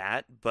only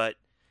that, but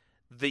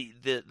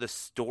the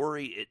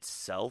story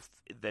itself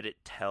that it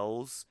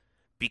tells,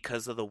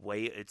 because of the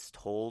way it's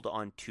told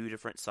on two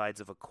different sides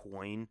of a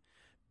coin,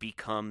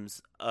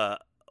 becomes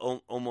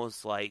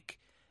almost like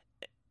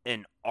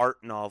an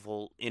art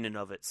novel in and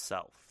of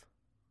itself.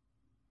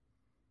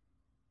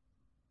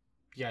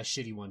 Yeah,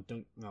 shitty one.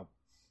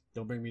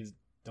 Don't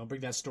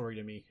bring that story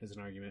to me as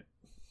an argument.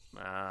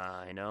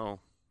 I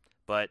know,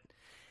 but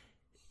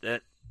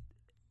that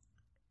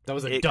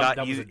was a it dumb. got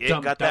That was you. a dumb.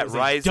 It got that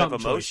rise of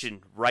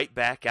emotion right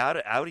back out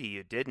of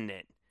you, didn't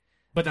it?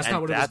 But that's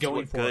not what it was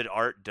going for. Good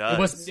art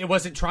does. It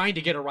wasn't trying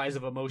to get a rise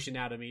of emotion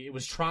out of me. It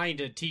was trying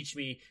to teach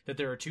me that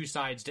there are two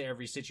sides to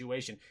every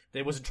situation.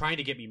 It wasn't trying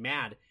to get me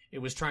mad. It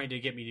was trying to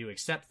get me to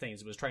accept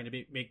things. It was trying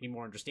to make me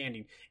more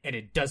understanding, and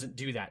it doesn't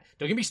do that.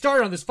 Don't get me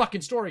started on this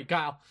fucking story,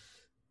 Kyle.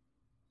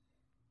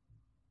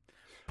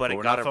 But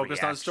we're not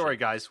focused on story,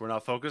 guys. We're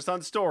not focused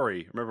on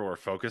story. Remember, we're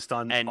focused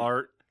on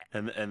art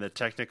and the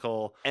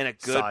technical and a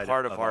good side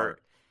part of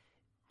art.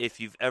 If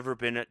you've ever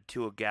been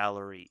to a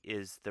gallery,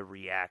 is the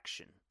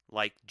reaction.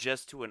 Like,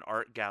 just to an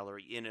art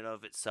gallery in and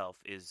of itself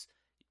is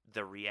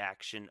the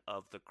reaction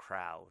of the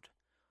crowd.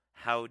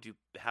 How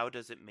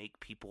does it make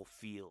people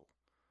feel?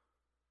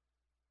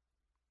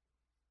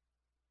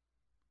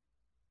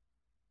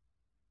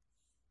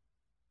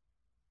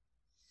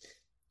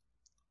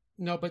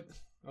 No, but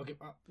okay,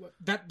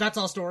 that's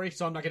all story,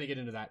 so I'm not going to get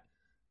into that.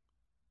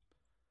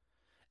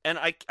 And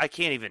I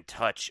can't even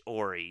touch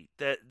Ori.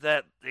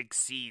 That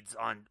exceeds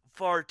on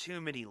far too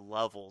many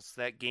levels.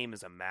 That game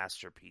is a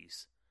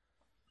masterpiece.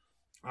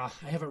 I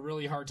have a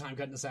really hard time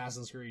cutting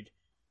Assassin's Creed.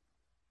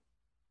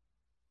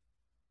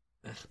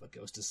 But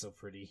Ghost is so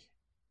pretty.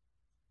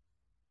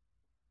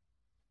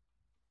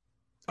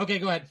 Okay,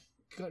 go ahead.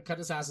 Cut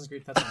Assassin's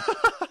Creed. That's fine.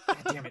 God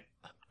damn it.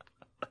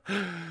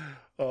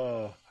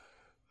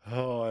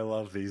 Oh, I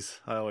love these.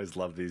 I always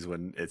love these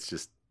when it's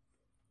just...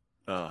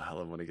 Oh, I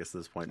love when it gets to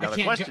this point. Now,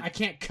 I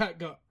can't cut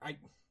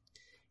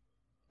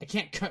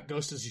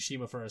Ghost of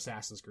Tsushima for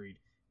Assassin's Creed.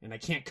 And I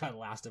can't cut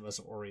Last of Us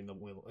or Ori in the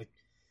Will.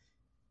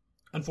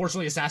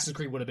 Unfortunately, Assassin's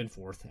Creed would have been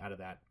fourth out of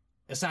that.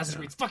 Assassin's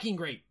Creed's fucking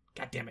great.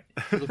 God damn it.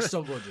 It looks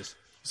so gorgeous.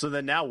 So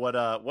then now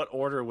what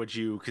order would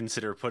you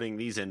consider putting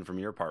these in from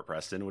your part,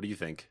 Preston? What do you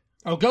think?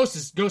 Oh, Ghost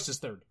is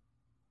third.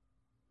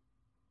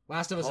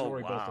 Last of Us and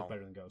Ori both wow. look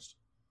better than Ghost.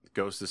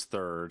 Ghost is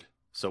third.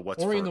 So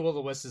what's Ori and the Will of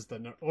the Wisps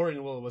Ori and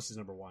the Will of the Wisps is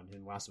number 1,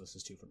 and Last of Us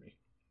is 2 for me.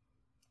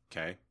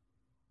 Okay.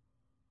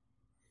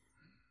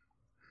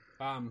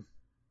 I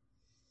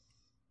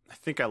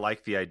think I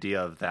like the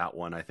idea of that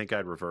one. I think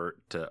I'd revert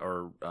to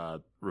or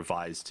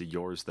revise to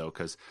yours though,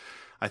 because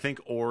I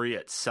think Ori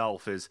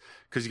itself is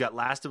because you got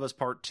Last of Us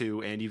Part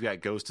 2 and you've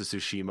got Ghost of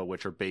Tsushima,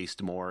 which are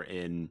based more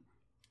in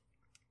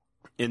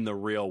the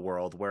real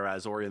world,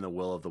 whereas Ori and the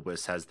Will of the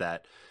Wisps has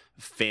that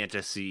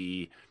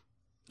fantasy,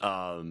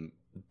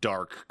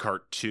 dark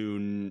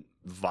cartoon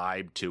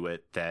vibe to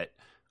it that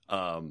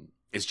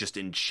is just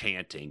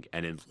enchanting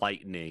and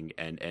enlightening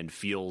and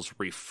feels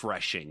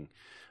refreshing.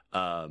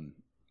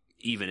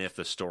 Even if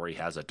the story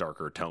has a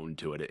darker tone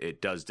to it,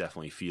 it does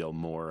definitely feel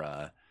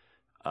more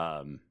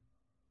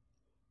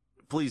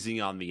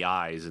pleasing on the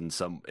eyes in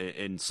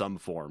some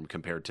form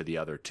compared to the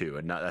other two.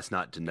 And that's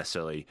not to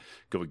necessarily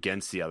go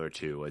against the other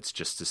two. It's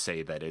just to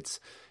say that it's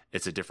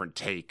a different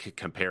take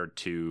compared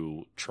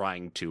to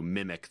trying to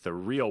mimic the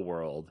real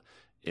world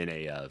in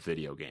a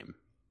video game.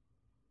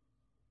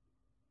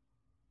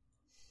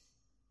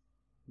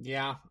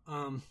 Yeah.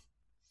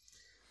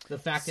 The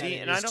fact that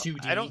it and is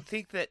 2D. I don't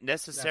think that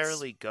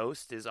necessarily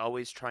Ghost is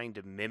always trying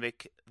to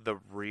mimic the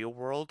real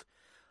world.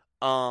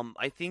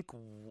 I think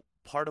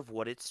part of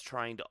what it's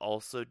trying to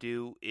also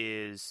do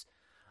is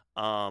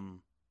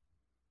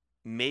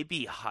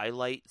maybe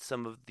highlight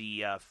some of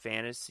the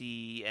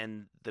fantasy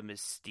and the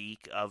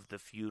mystique of the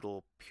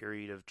feudal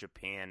period of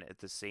Japan at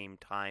the same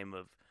time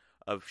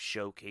of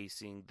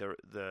showcasing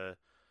the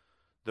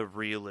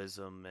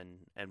realism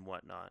and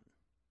whatnot.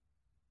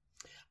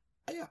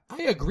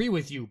 I agree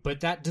with you,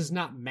 but that does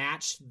not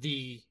match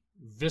the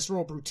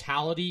visceral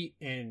brutality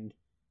and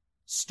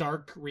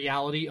stark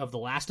reality of The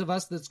Last of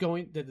Us that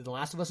The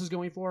Last of Us is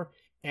going for,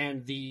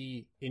 and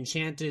the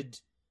enchanted,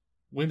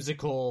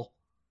 whimsical,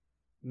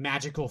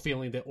 magical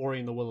feeling that Ori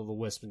and the Will of the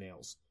Wisp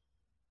nails.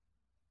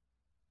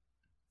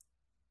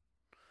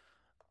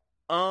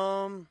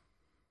 I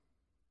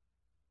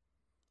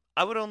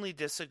would only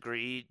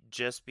disagree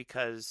just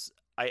because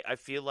I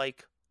feel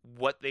like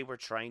what they were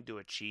trying to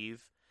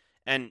achieve,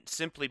 and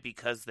simply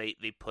because they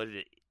put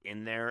it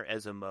in there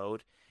as a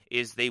mode,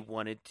 is they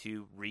wanted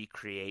to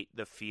recreate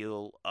the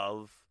feel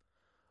of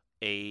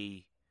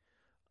a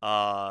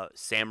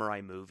samurai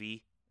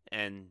movie,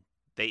 and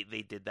they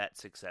did that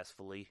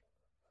successfully.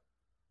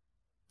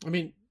 I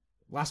mean,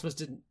 Last of Us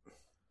didn't.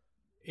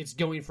 It's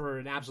going for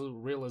an absolute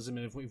realism,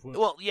 and if we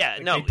well, yeah,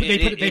 like, no,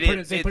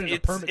 it's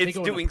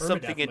doing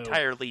something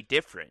entirely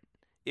different.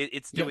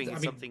 It's doing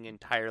something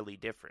entirely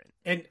different.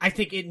 And I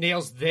think it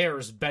nails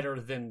theirs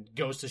better than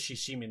Ghost of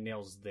Tsushima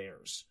nails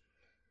theirs.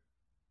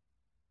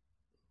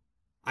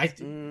 I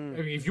mean,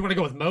 if you want to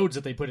go with modes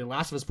that they put in,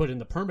 Last of Us put in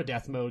the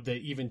permadeath mode that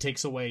even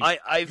takes away...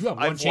 I've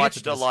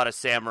watched a lot of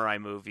samurai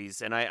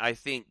movies, and I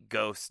think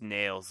Ghost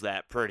nails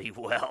that pretty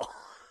well.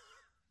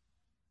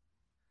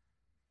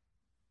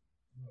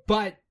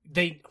 But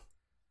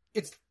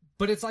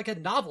it's like a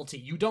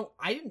novelty.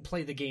 I didn't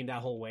play the game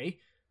that whole way.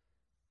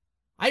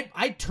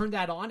 I turned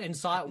that on and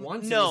saw it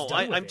once. No,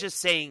 I'm just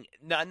saying,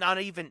 not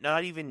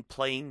even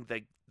playing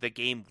the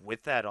game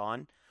with that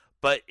on.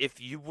 But if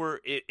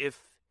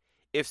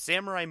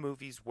samurai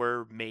movies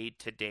were made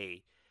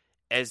today,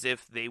 as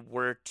if they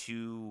were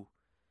to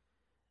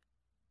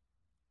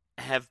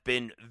have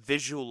been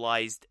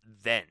visualized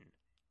then,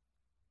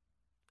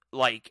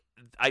 like,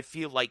 I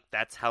feel like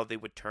that's how they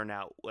would turn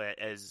out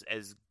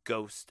as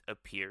Ghost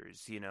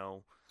appears. You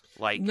know,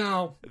 like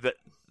no,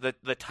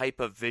 the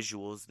type of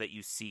visuals that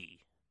you see.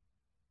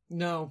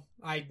 No,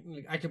 I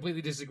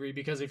completely disagree,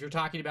 because if you're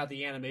talking about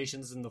the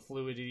animations and the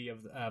fluidity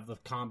of the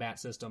combat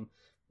system,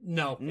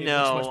 no,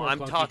 I'm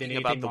talking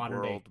about the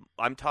world.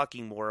 I'm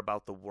talking more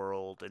about the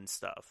world and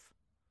stuff.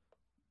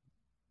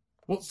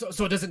 Well,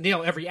 so it doesn't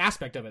nail every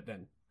aspect of it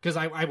then, because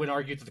I would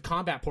argue that the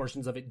combat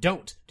portions of it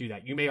don't do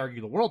that. You may argue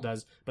the world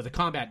does, but the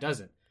combat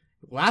doesn't.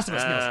 Last of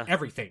Us nails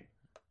everything.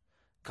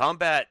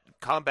 Combat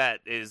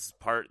is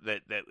part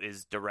that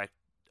is direct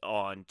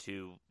on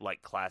to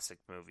like classic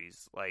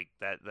movies like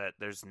that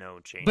there's no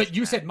change. But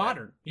you said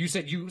modern. You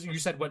said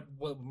what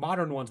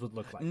modern ones would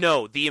look like.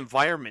 No, the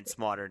environment's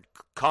modern.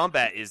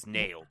 Combat is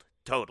nailed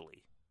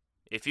totally.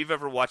 If you've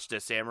ever watched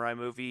a samurai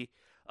movie,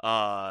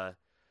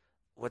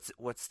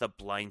 what's the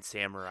Blind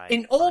Samurai?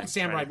 An old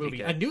samurai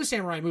movie, a new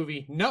samurai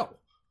movie, no.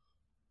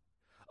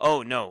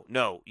 Oh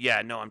no.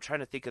 Yeah, no, I'm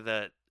trying to think of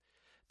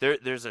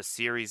there's a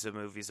series of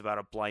movies about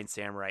a blind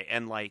samurai,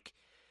 and like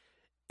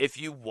if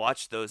you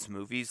watch those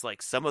movies,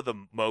 like some of the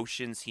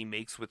motions he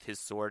makes with his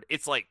sword,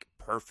 it's like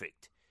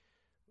perfect.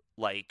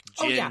 Like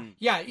Jin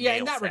yeah,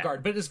 in that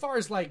regard. But as far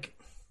as like,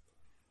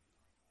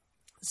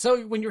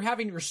 so when you're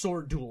having your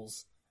sword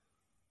duels,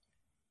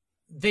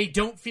 they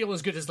don't feel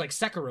as good as like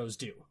Sekiro's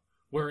do,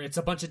 where it's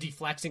a bunch of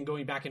deflexing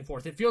going back and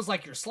forth. It feels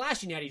like you're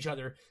slashing at each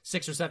other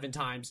 6 or 7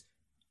 times,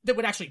 that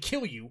would actually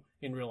kill you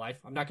in real life.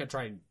 I'm not going to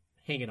try and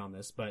hang it on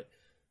this, but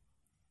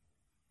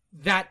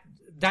that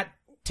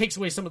takes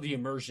away some of the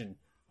immersion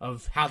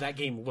of how that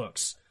game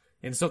looks.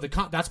 And so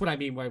that's what I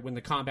mean by when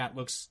the combat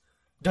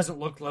doesn't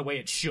look the way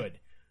it should.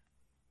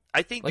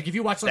 I think like if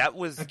you watch that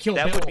would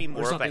be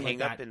more of a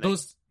hang up in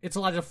it's a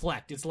lot of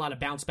deflect, it's a lot of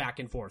bounce back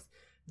and forth.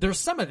 There's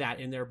some of that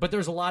in there, but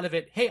there's a lot of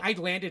it. Hey, I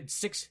landed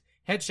 6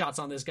 headshots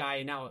on this guy,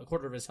 and now a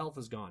quarter of his health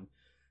is gone.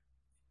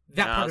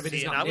 That part of it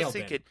is not nailed.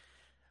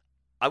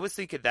 I was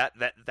thinking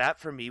that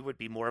for me would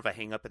be more of a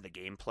hang up in the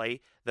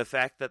gameplay. The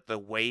fact that the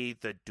way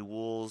the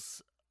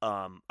duels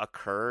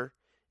occur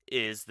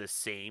is the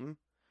same.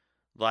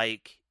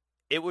 Like,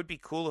 it would be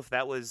cool if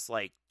that was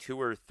like 2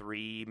 or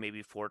 3,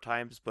 maybe 4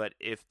 times, but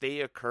if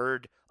they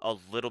occurred a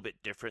little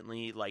bit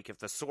differently, like if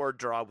the sword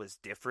draw was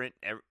different,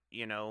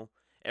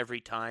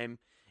 every time,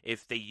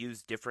 if they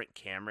use different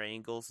camera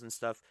angles and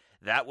stuff,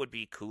 that would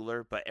be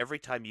cooler. But every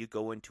time you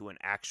go into an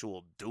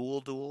actual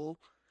duel,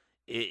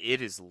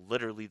 it is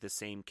literally the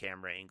same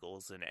camera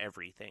angles and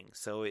everything.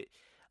 So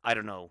I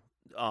don't know,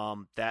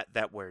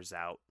 that wears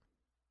out.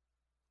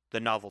 The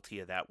novelty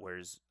of that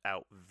wears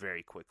out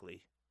very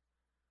quickly.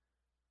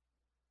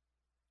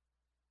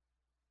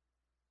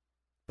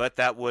 But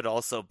that would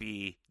also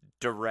be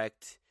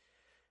direct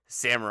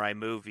samurai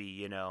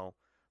movie,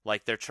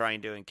 like they're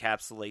trying to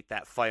encapsulate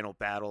that final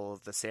battle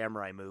of the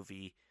samurai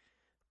movie,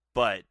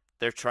 but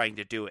they're trying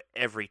to do it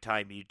every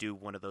time you do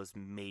one of those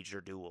major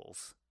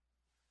duels.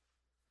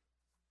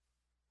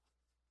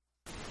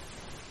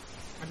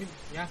 I mean,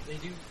 yeah, they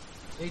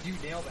do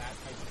nail that.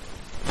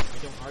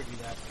 I don't argue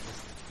that.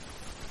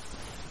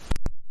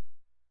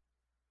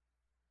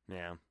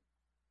 Yeah.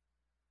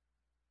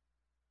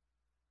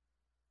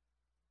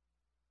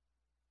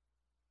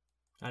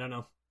 I don't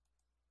know.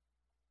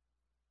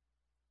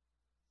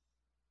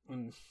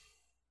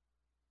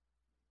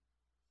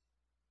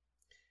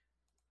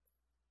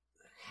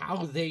 How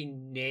they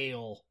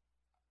nail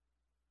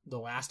The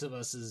Last of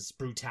Us's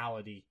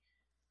brutality.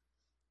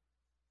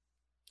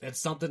 It's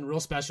something real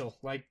special.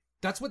 Like,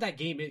 that's what that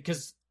game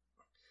is,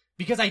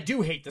 because I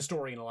do hate the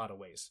story in a lot of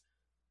ways.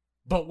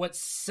 But what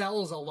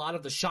sells a lot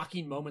of the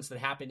shocking moments that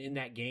happen in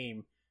that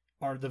game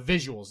are the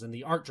visuals and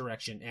the art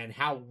direction and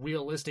how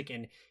realistic.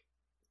 And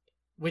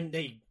when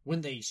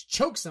they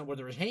choke someone, where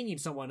they're hanging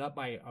someone up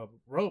by a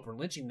rope or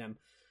lynching them,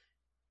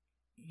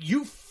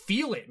 you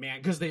feel it, man,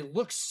 because they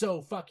look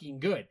so fucking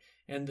good.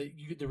 And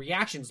the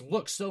reactions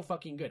look so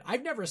fucking good.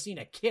 I've never seen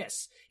a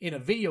kiss in a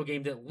video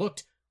game that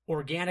looked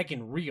organic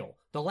and real.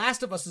 The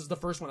Last of Us is the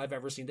first one I've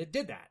ever seen that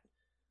did that.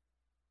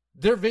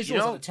 Their visuals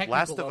at the technical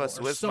Last of level Us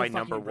was so my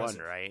number impressive.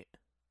 1, right?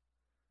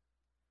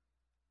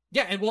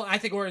 Yeah, and I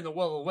think Ori and the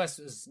Will of the West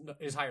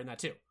is higher than that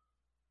too.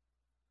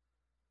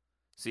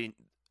 See,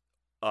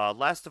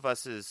 Last of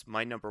Us is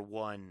my number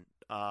 1.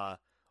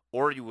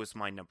 Ori was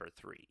my number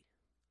 3.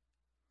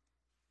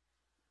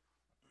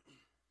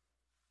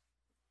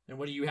 And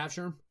what do you have,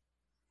 Sherm?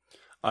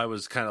 I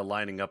was kind of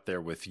lining up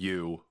there with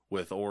you,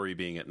 with Ori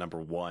being at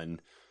number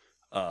 1,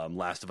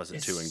 Last of Us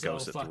at 2, and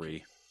Ghost at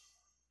 3.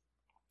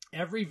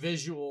 Every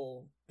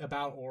visual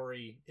about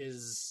Ori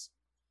is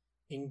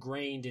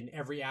ingrained in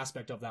every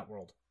aspect of that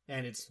world.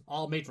 And it's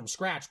all made from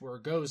scratch, where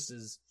Ghost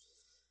is...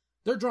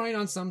 They're drawing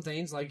on some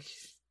things, like...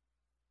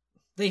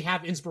 They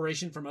have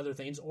inspiration from other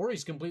things.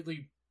 Ori's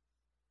completely...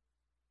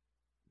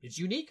 It's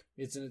unique.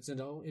 It's in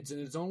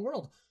its own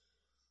world.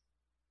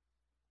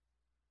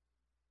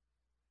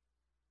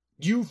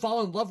 You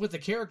fall in love with the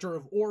character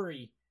of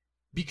Ori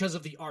because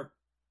of the art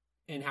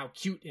and how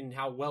cute and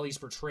how well he's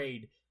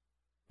portrayed.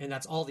 And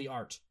that's all the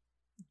art.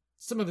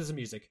 Some of it's the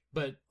music,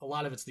 but a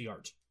lot of it's the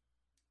art.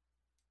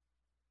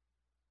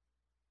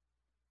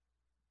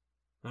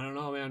 I don't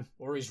know, man.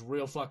 Ori's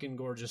real fucking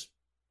gorgeous.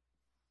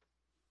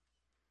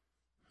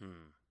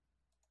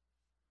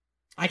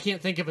 I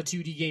can't think of a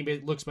 2D game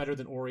that looks better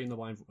than Ori and the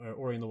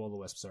Will of the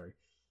Wisp. Sorry.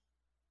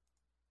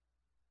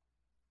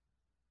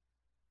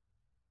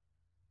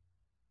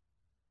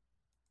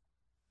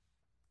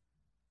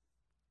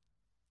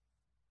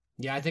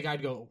 Yeah, I think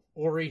I'd go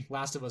Ori,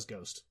 Last of Us,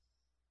 Ghost.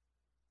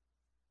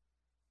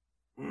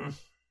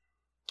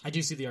 I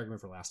do see the argument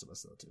for Last of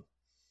Us, though, too.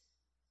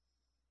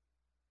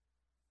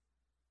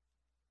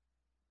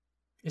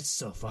 It's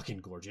so fucking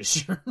gorgeous,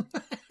 sure.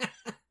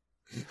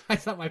 I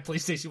thought my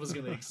PlayStation was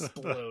going to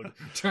explode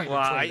trying to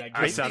play that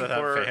game. I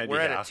think we're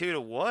at a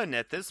 2-1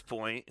 at this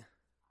point.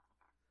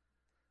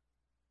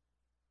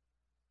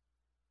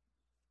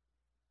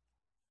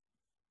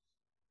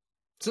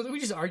 So did we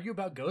just argue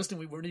about Ghost and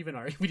we weren't even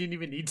arguing? We didn't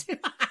even need to?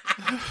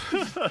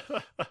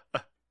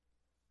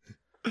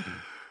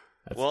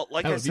 Well,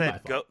 like I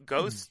said,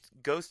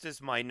 Ghost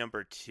is my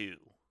number 2.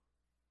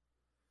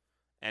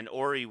 And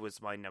Ori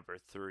was my number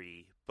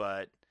 3.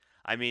 But,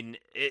 I mean,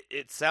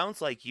 it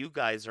sounds like you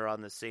guys are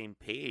on the same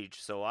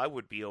page, so I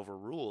would be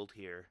overruled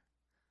here.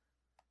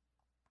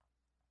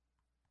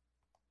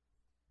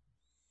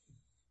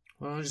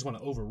 Well, I just want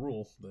to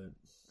overrule, but...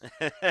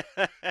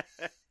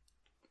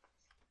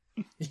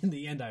 In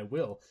the end, I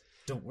will.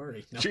 Don't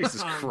worry. No.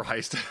 Jesus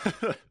Christ.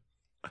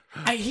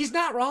 He's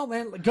not wrong,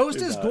 man. Ghost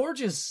He's is not.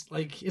 gorgeous.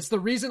 Like, it's the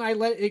reason I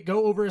let it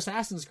go over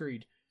Assassin's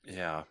Creed.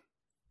 Yeah.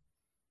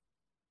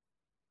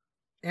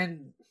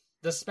 And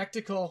the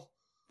spectacle.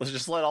 Let's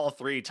just let all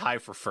three tie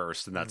for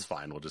first, and that's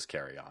fine. We'll just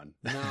carry on.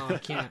 No, I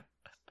can't.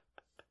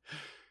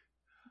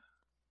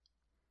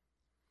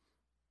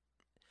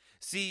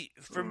 See,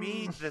 for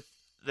me,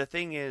 the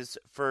thing is,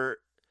 for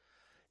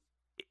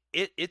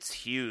it's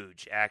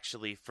huge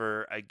actually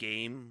for a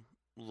game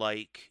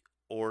like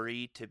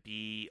Ori to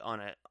be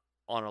on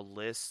a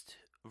list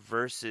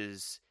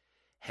versus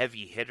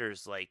heavy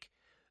hitters like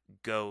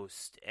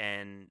Ghost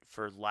and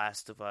for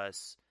Last of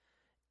Us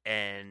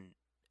and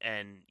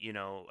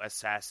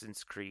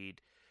Assassin's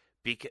Creed,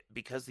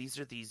 because these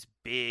are these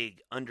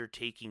big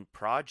undertaking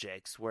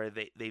projects where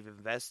they've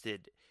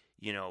invested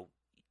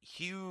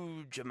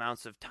huge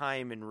amounts of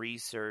time and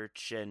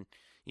research and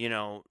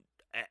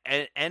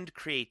and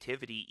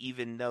creativity.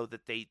 Even though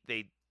that they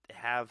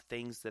have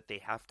things that they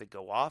have to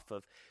go off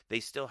of, they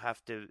still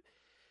have to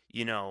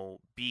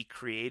be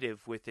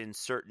creative within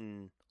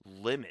certain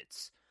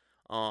limits.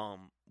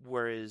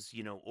 Whereas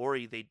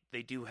Ori,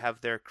 they do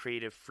have their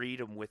creative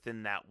freedom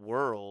within that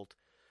world,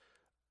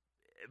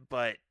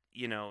 but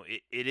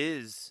it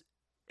is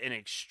an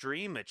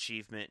extreme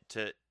achievement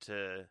to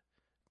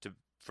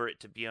for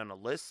it to be on a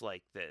list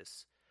like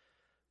this.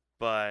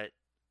 But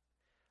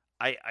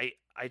I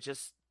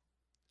just,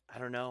 I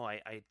don't know,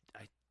 I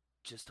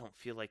just don't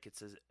feel like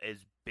it's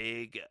as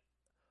big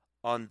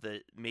on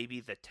maybe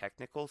the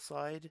technical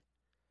side.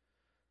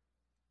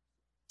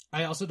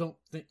 I also don't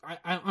think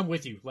I'm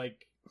with you.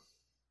 Like,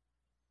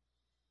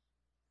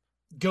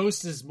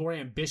 Ghost is more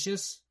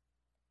ambitious,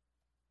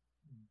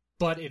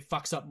 but it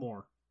fucks up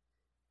more.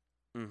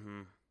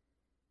 Mm-hmm.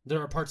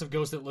 There are parts of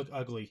Ghost that look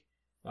ugly.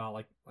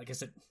 Like I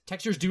said,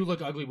 textures do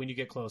look ugly when you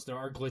get close. There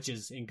are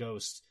glitches in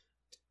Ghost.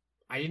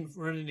 I didn't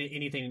run into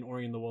anything in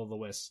Ori and the Will of the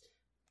Wisps.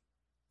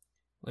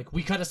 Like,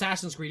 we cut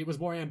Assassin's Creed, it was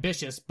more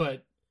ambitious,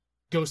 but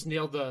Ghost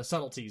nailed the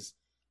subtleties.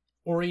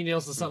 Ori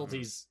nails the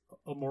subtleties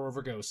more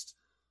over Ghost.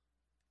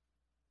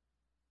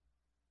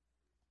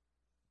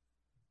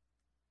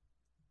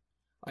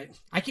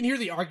 I can hear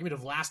the argument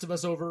of Last of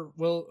Us over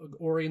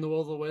Ori and the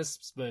Will of the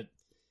Wisps, but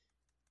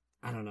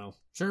I don't know.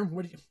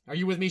 Sherm, are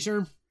you with me,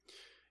 Sherm?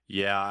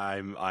 Yeah,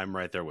 I'm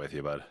right there with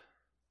you, bud.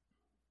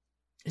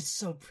 It's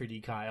so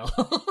pretty, Kyle.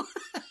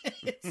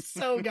 It's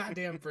so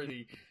goddamn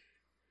pretty.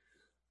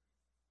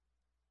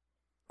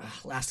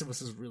 Last of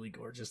Us is really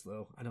gorgeous,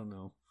 though. I don't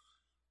know.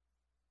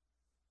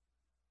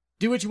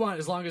 Do what you want,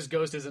 as long as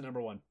Ghost isn't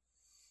number 1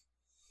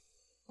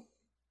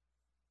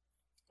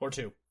 or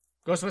 2.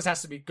 Ghost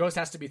has to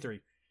be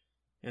 3,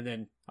 and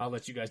then I'll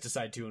let you guys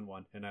decide 2 and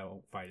 1, and I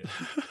won't fight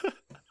it.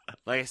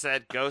 Like I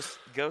said, Ghost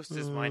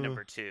is my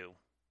number 2.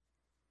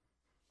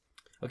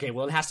 Okay,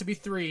 well, it has to be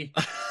 3,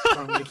 or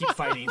I'm going to keep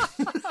fighting.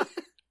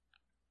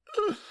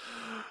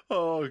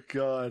 Oh,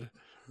 God.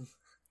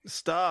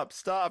 Stop.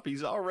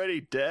 He's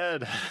already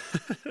dead.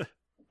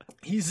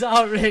 He's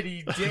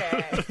already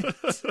dead.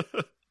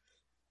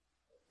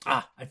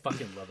 I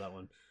fucking love that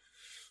one.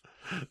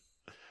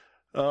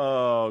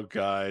 Oh,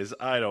 guys,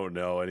 I don't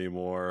know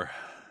anymore.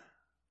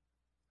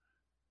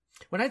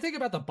 When I think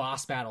about the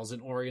boss battles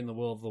in Ori and the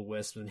Will of the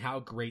Wisps and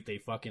how great they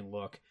fucking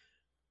look.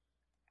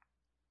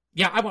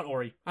 Yeah, I want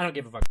Ori. I don't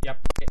give a fuck. Yep,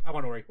 okay, I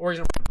want Ori. Ori's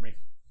number 1 for me.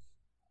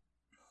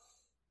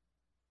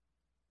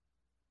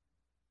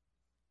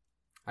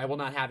 I will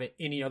not have it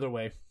any other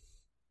way.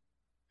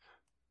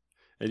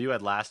 And you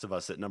had Last of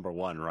Us at number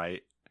 1,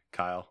 right,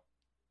 Kyle?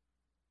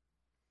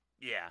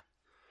 Yeah.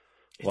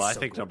 Well, I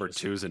so think number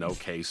gorgeous. 2 is an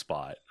okay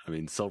spot. I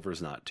mean,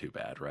 Silver's not too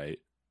bad, right?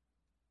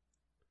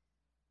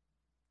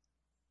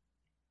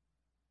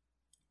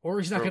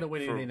 Ori's not going to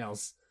win anything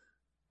else.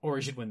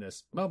 Ori should win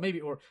this. Well, maybe,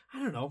 or I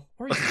don't know.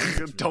 Ori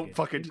Don't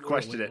fucking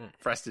question it,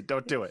 Preston.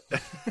 Don't do it.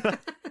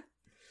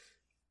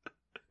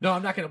 No,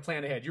 I'm not going to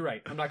plan ahead. You're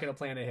right. I'm not going to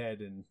plan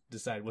ahead and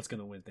decide what's going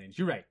to win things.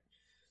 You're right.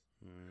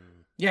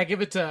 Yeah, give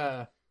it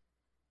to...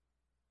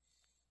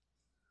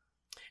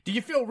 Do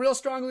you feel real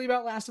strongly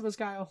about Last of Us,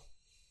 Kyle?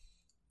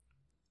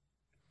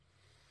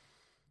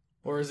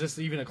 Or is this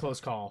even a close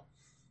call?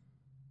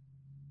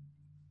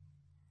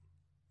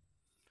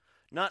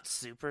 Not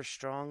super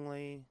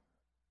strongly.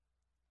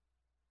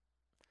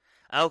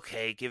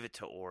 Okay, give it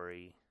to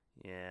Ori.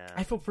 Yeah.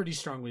 I feel pretty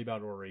strongly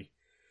about Ori.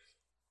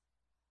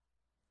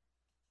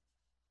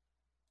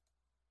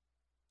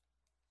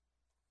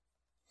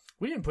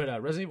 We didn't put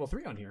Resident Evil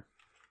 3 on here.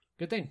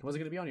 Good thing. It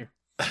wasn't going to be on here.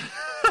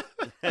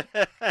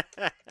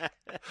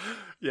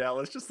 Yeah,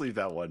 let's just leave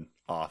that one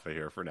off of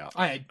here for now.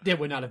 They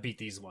would not have beat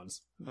these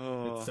ones.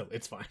 Oh. So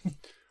it's fine.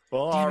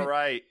 Well, all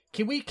right.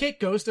 Can we kick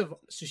Ghost of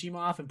Tsushima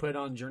off and put it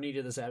on Journey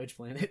to the Savage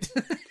Planet?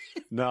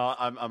 No,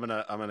 I'm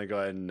gonna go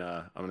ahead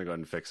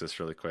and fix this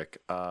really quick.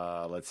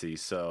 Let's see.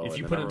 So if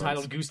you put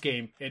Untitled Goose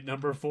Game at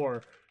number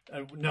 4,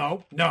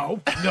 no,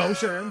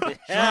 Sherm.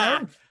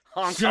 Sherm.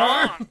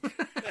 Sherm.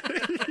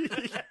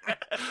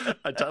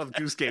 Untitled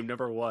Goose Game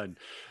number 1.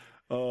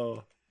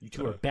 Oh, You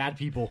two are bad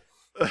people.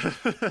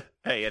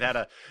 Hey, it had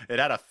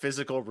a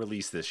physical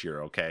release this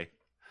year. Okay.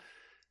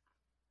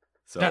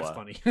 So That's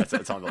funny.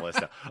 That's on the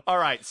list now. All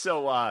right,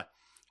 so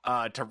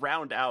to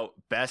round out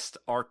best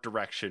art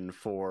direction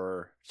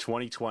for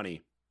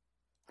 2020,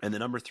 in the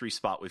number 3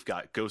 spot, we've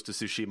got Ghost of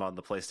Tsushima on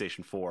the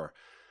PlayStation 4,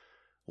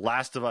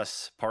 Last of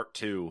Us Part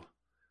 2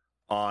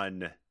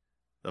 on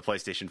the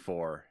PlayStation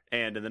 4,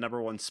 and in the number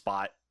 1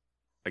 spot,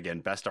 again,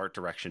 best art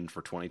direction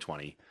for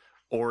 2020,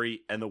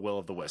 Ori and the Will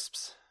of the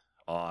Wisps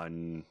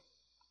on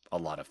a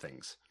lot of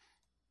things.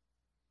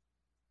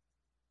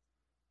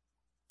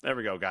 There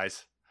we go,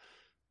 guys.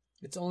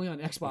 It's only on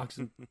Xbox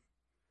and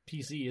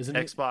PC, isn't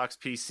it? Xbox,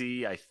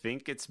 PC, I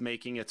think it's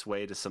making its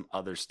way to some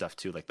other stuff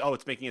too. Like,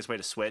 it's making its way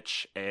to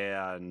Switch,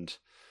 and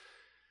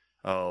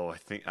I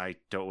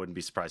wouldn't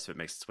be surprised if it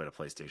makes its way to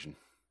PlayStation.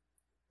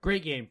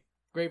 Great game.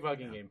 Great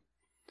fucking game.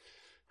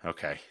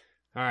 Okay.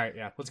 All right,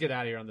 yeah. Let's get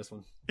out of here on this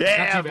one.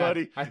 Yeah,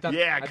 buddy. I thought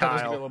Kyle. this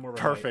would be a little more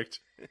perfect.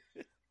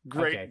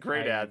 Great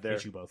ad there. I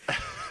hate you both.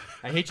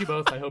 I hate you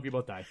both. I hope you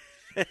both die.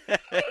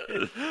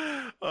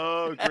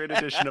 Great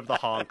addition of the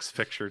honks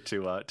picture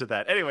to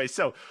that. Anyway,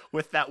 so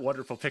with that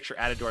wonderful picture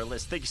added to our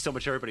list, thank you so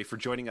much, everybody, for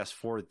joining us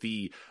for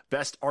the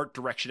best art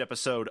direction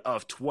episode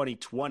of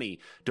 2020.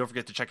 Don't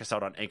forget to check us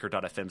out on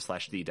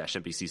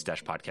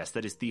anchor.fm/the-NPCs-podcast.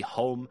 That is the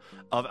home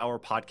of our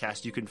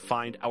podcast. You can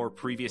find our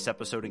previous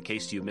episode in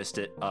case you missed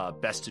it,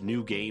 best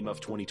new game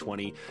of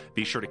 2020.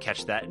 Be sure to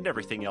catch that and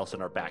everything else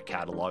in our back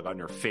catalog on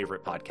your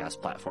favorite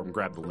podcast platform.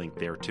 Grab the link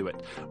there to it.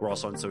 We're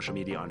also on social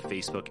media on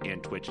Facebook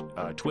and Twitter,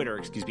 at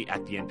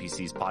the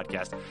NPCs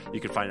podcast. You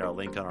can find our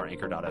link on our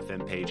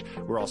anchor.fm page.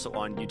 We're also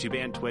on YouTube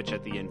and Twitch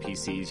at the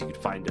NPCs. You can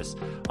find us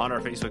on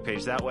our Facebook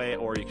page that way,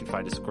 or you can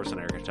find us, of course, on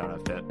our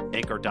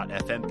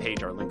anchor.fm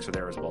page. Our links are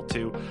there as well,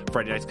 too.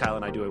 Friday nights, Kyle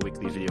and I do a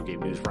weekly video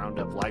game news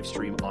roundup live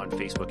stream on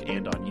Facebook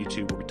and on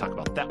YouTube, where we talk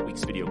about that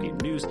week's video game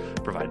news,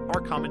 provide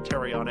our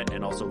commentary on it,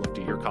 and also look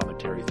to your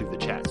commentary through the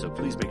chat. So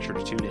please make sure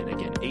to tune in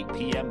again, 8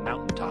 p.m.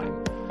 Mountain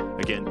Time.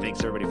 Again, thanks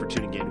everybody for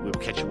tuning in. We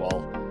will catch you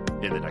all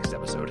in the next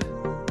episode.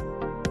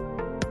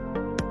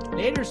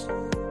 Laters.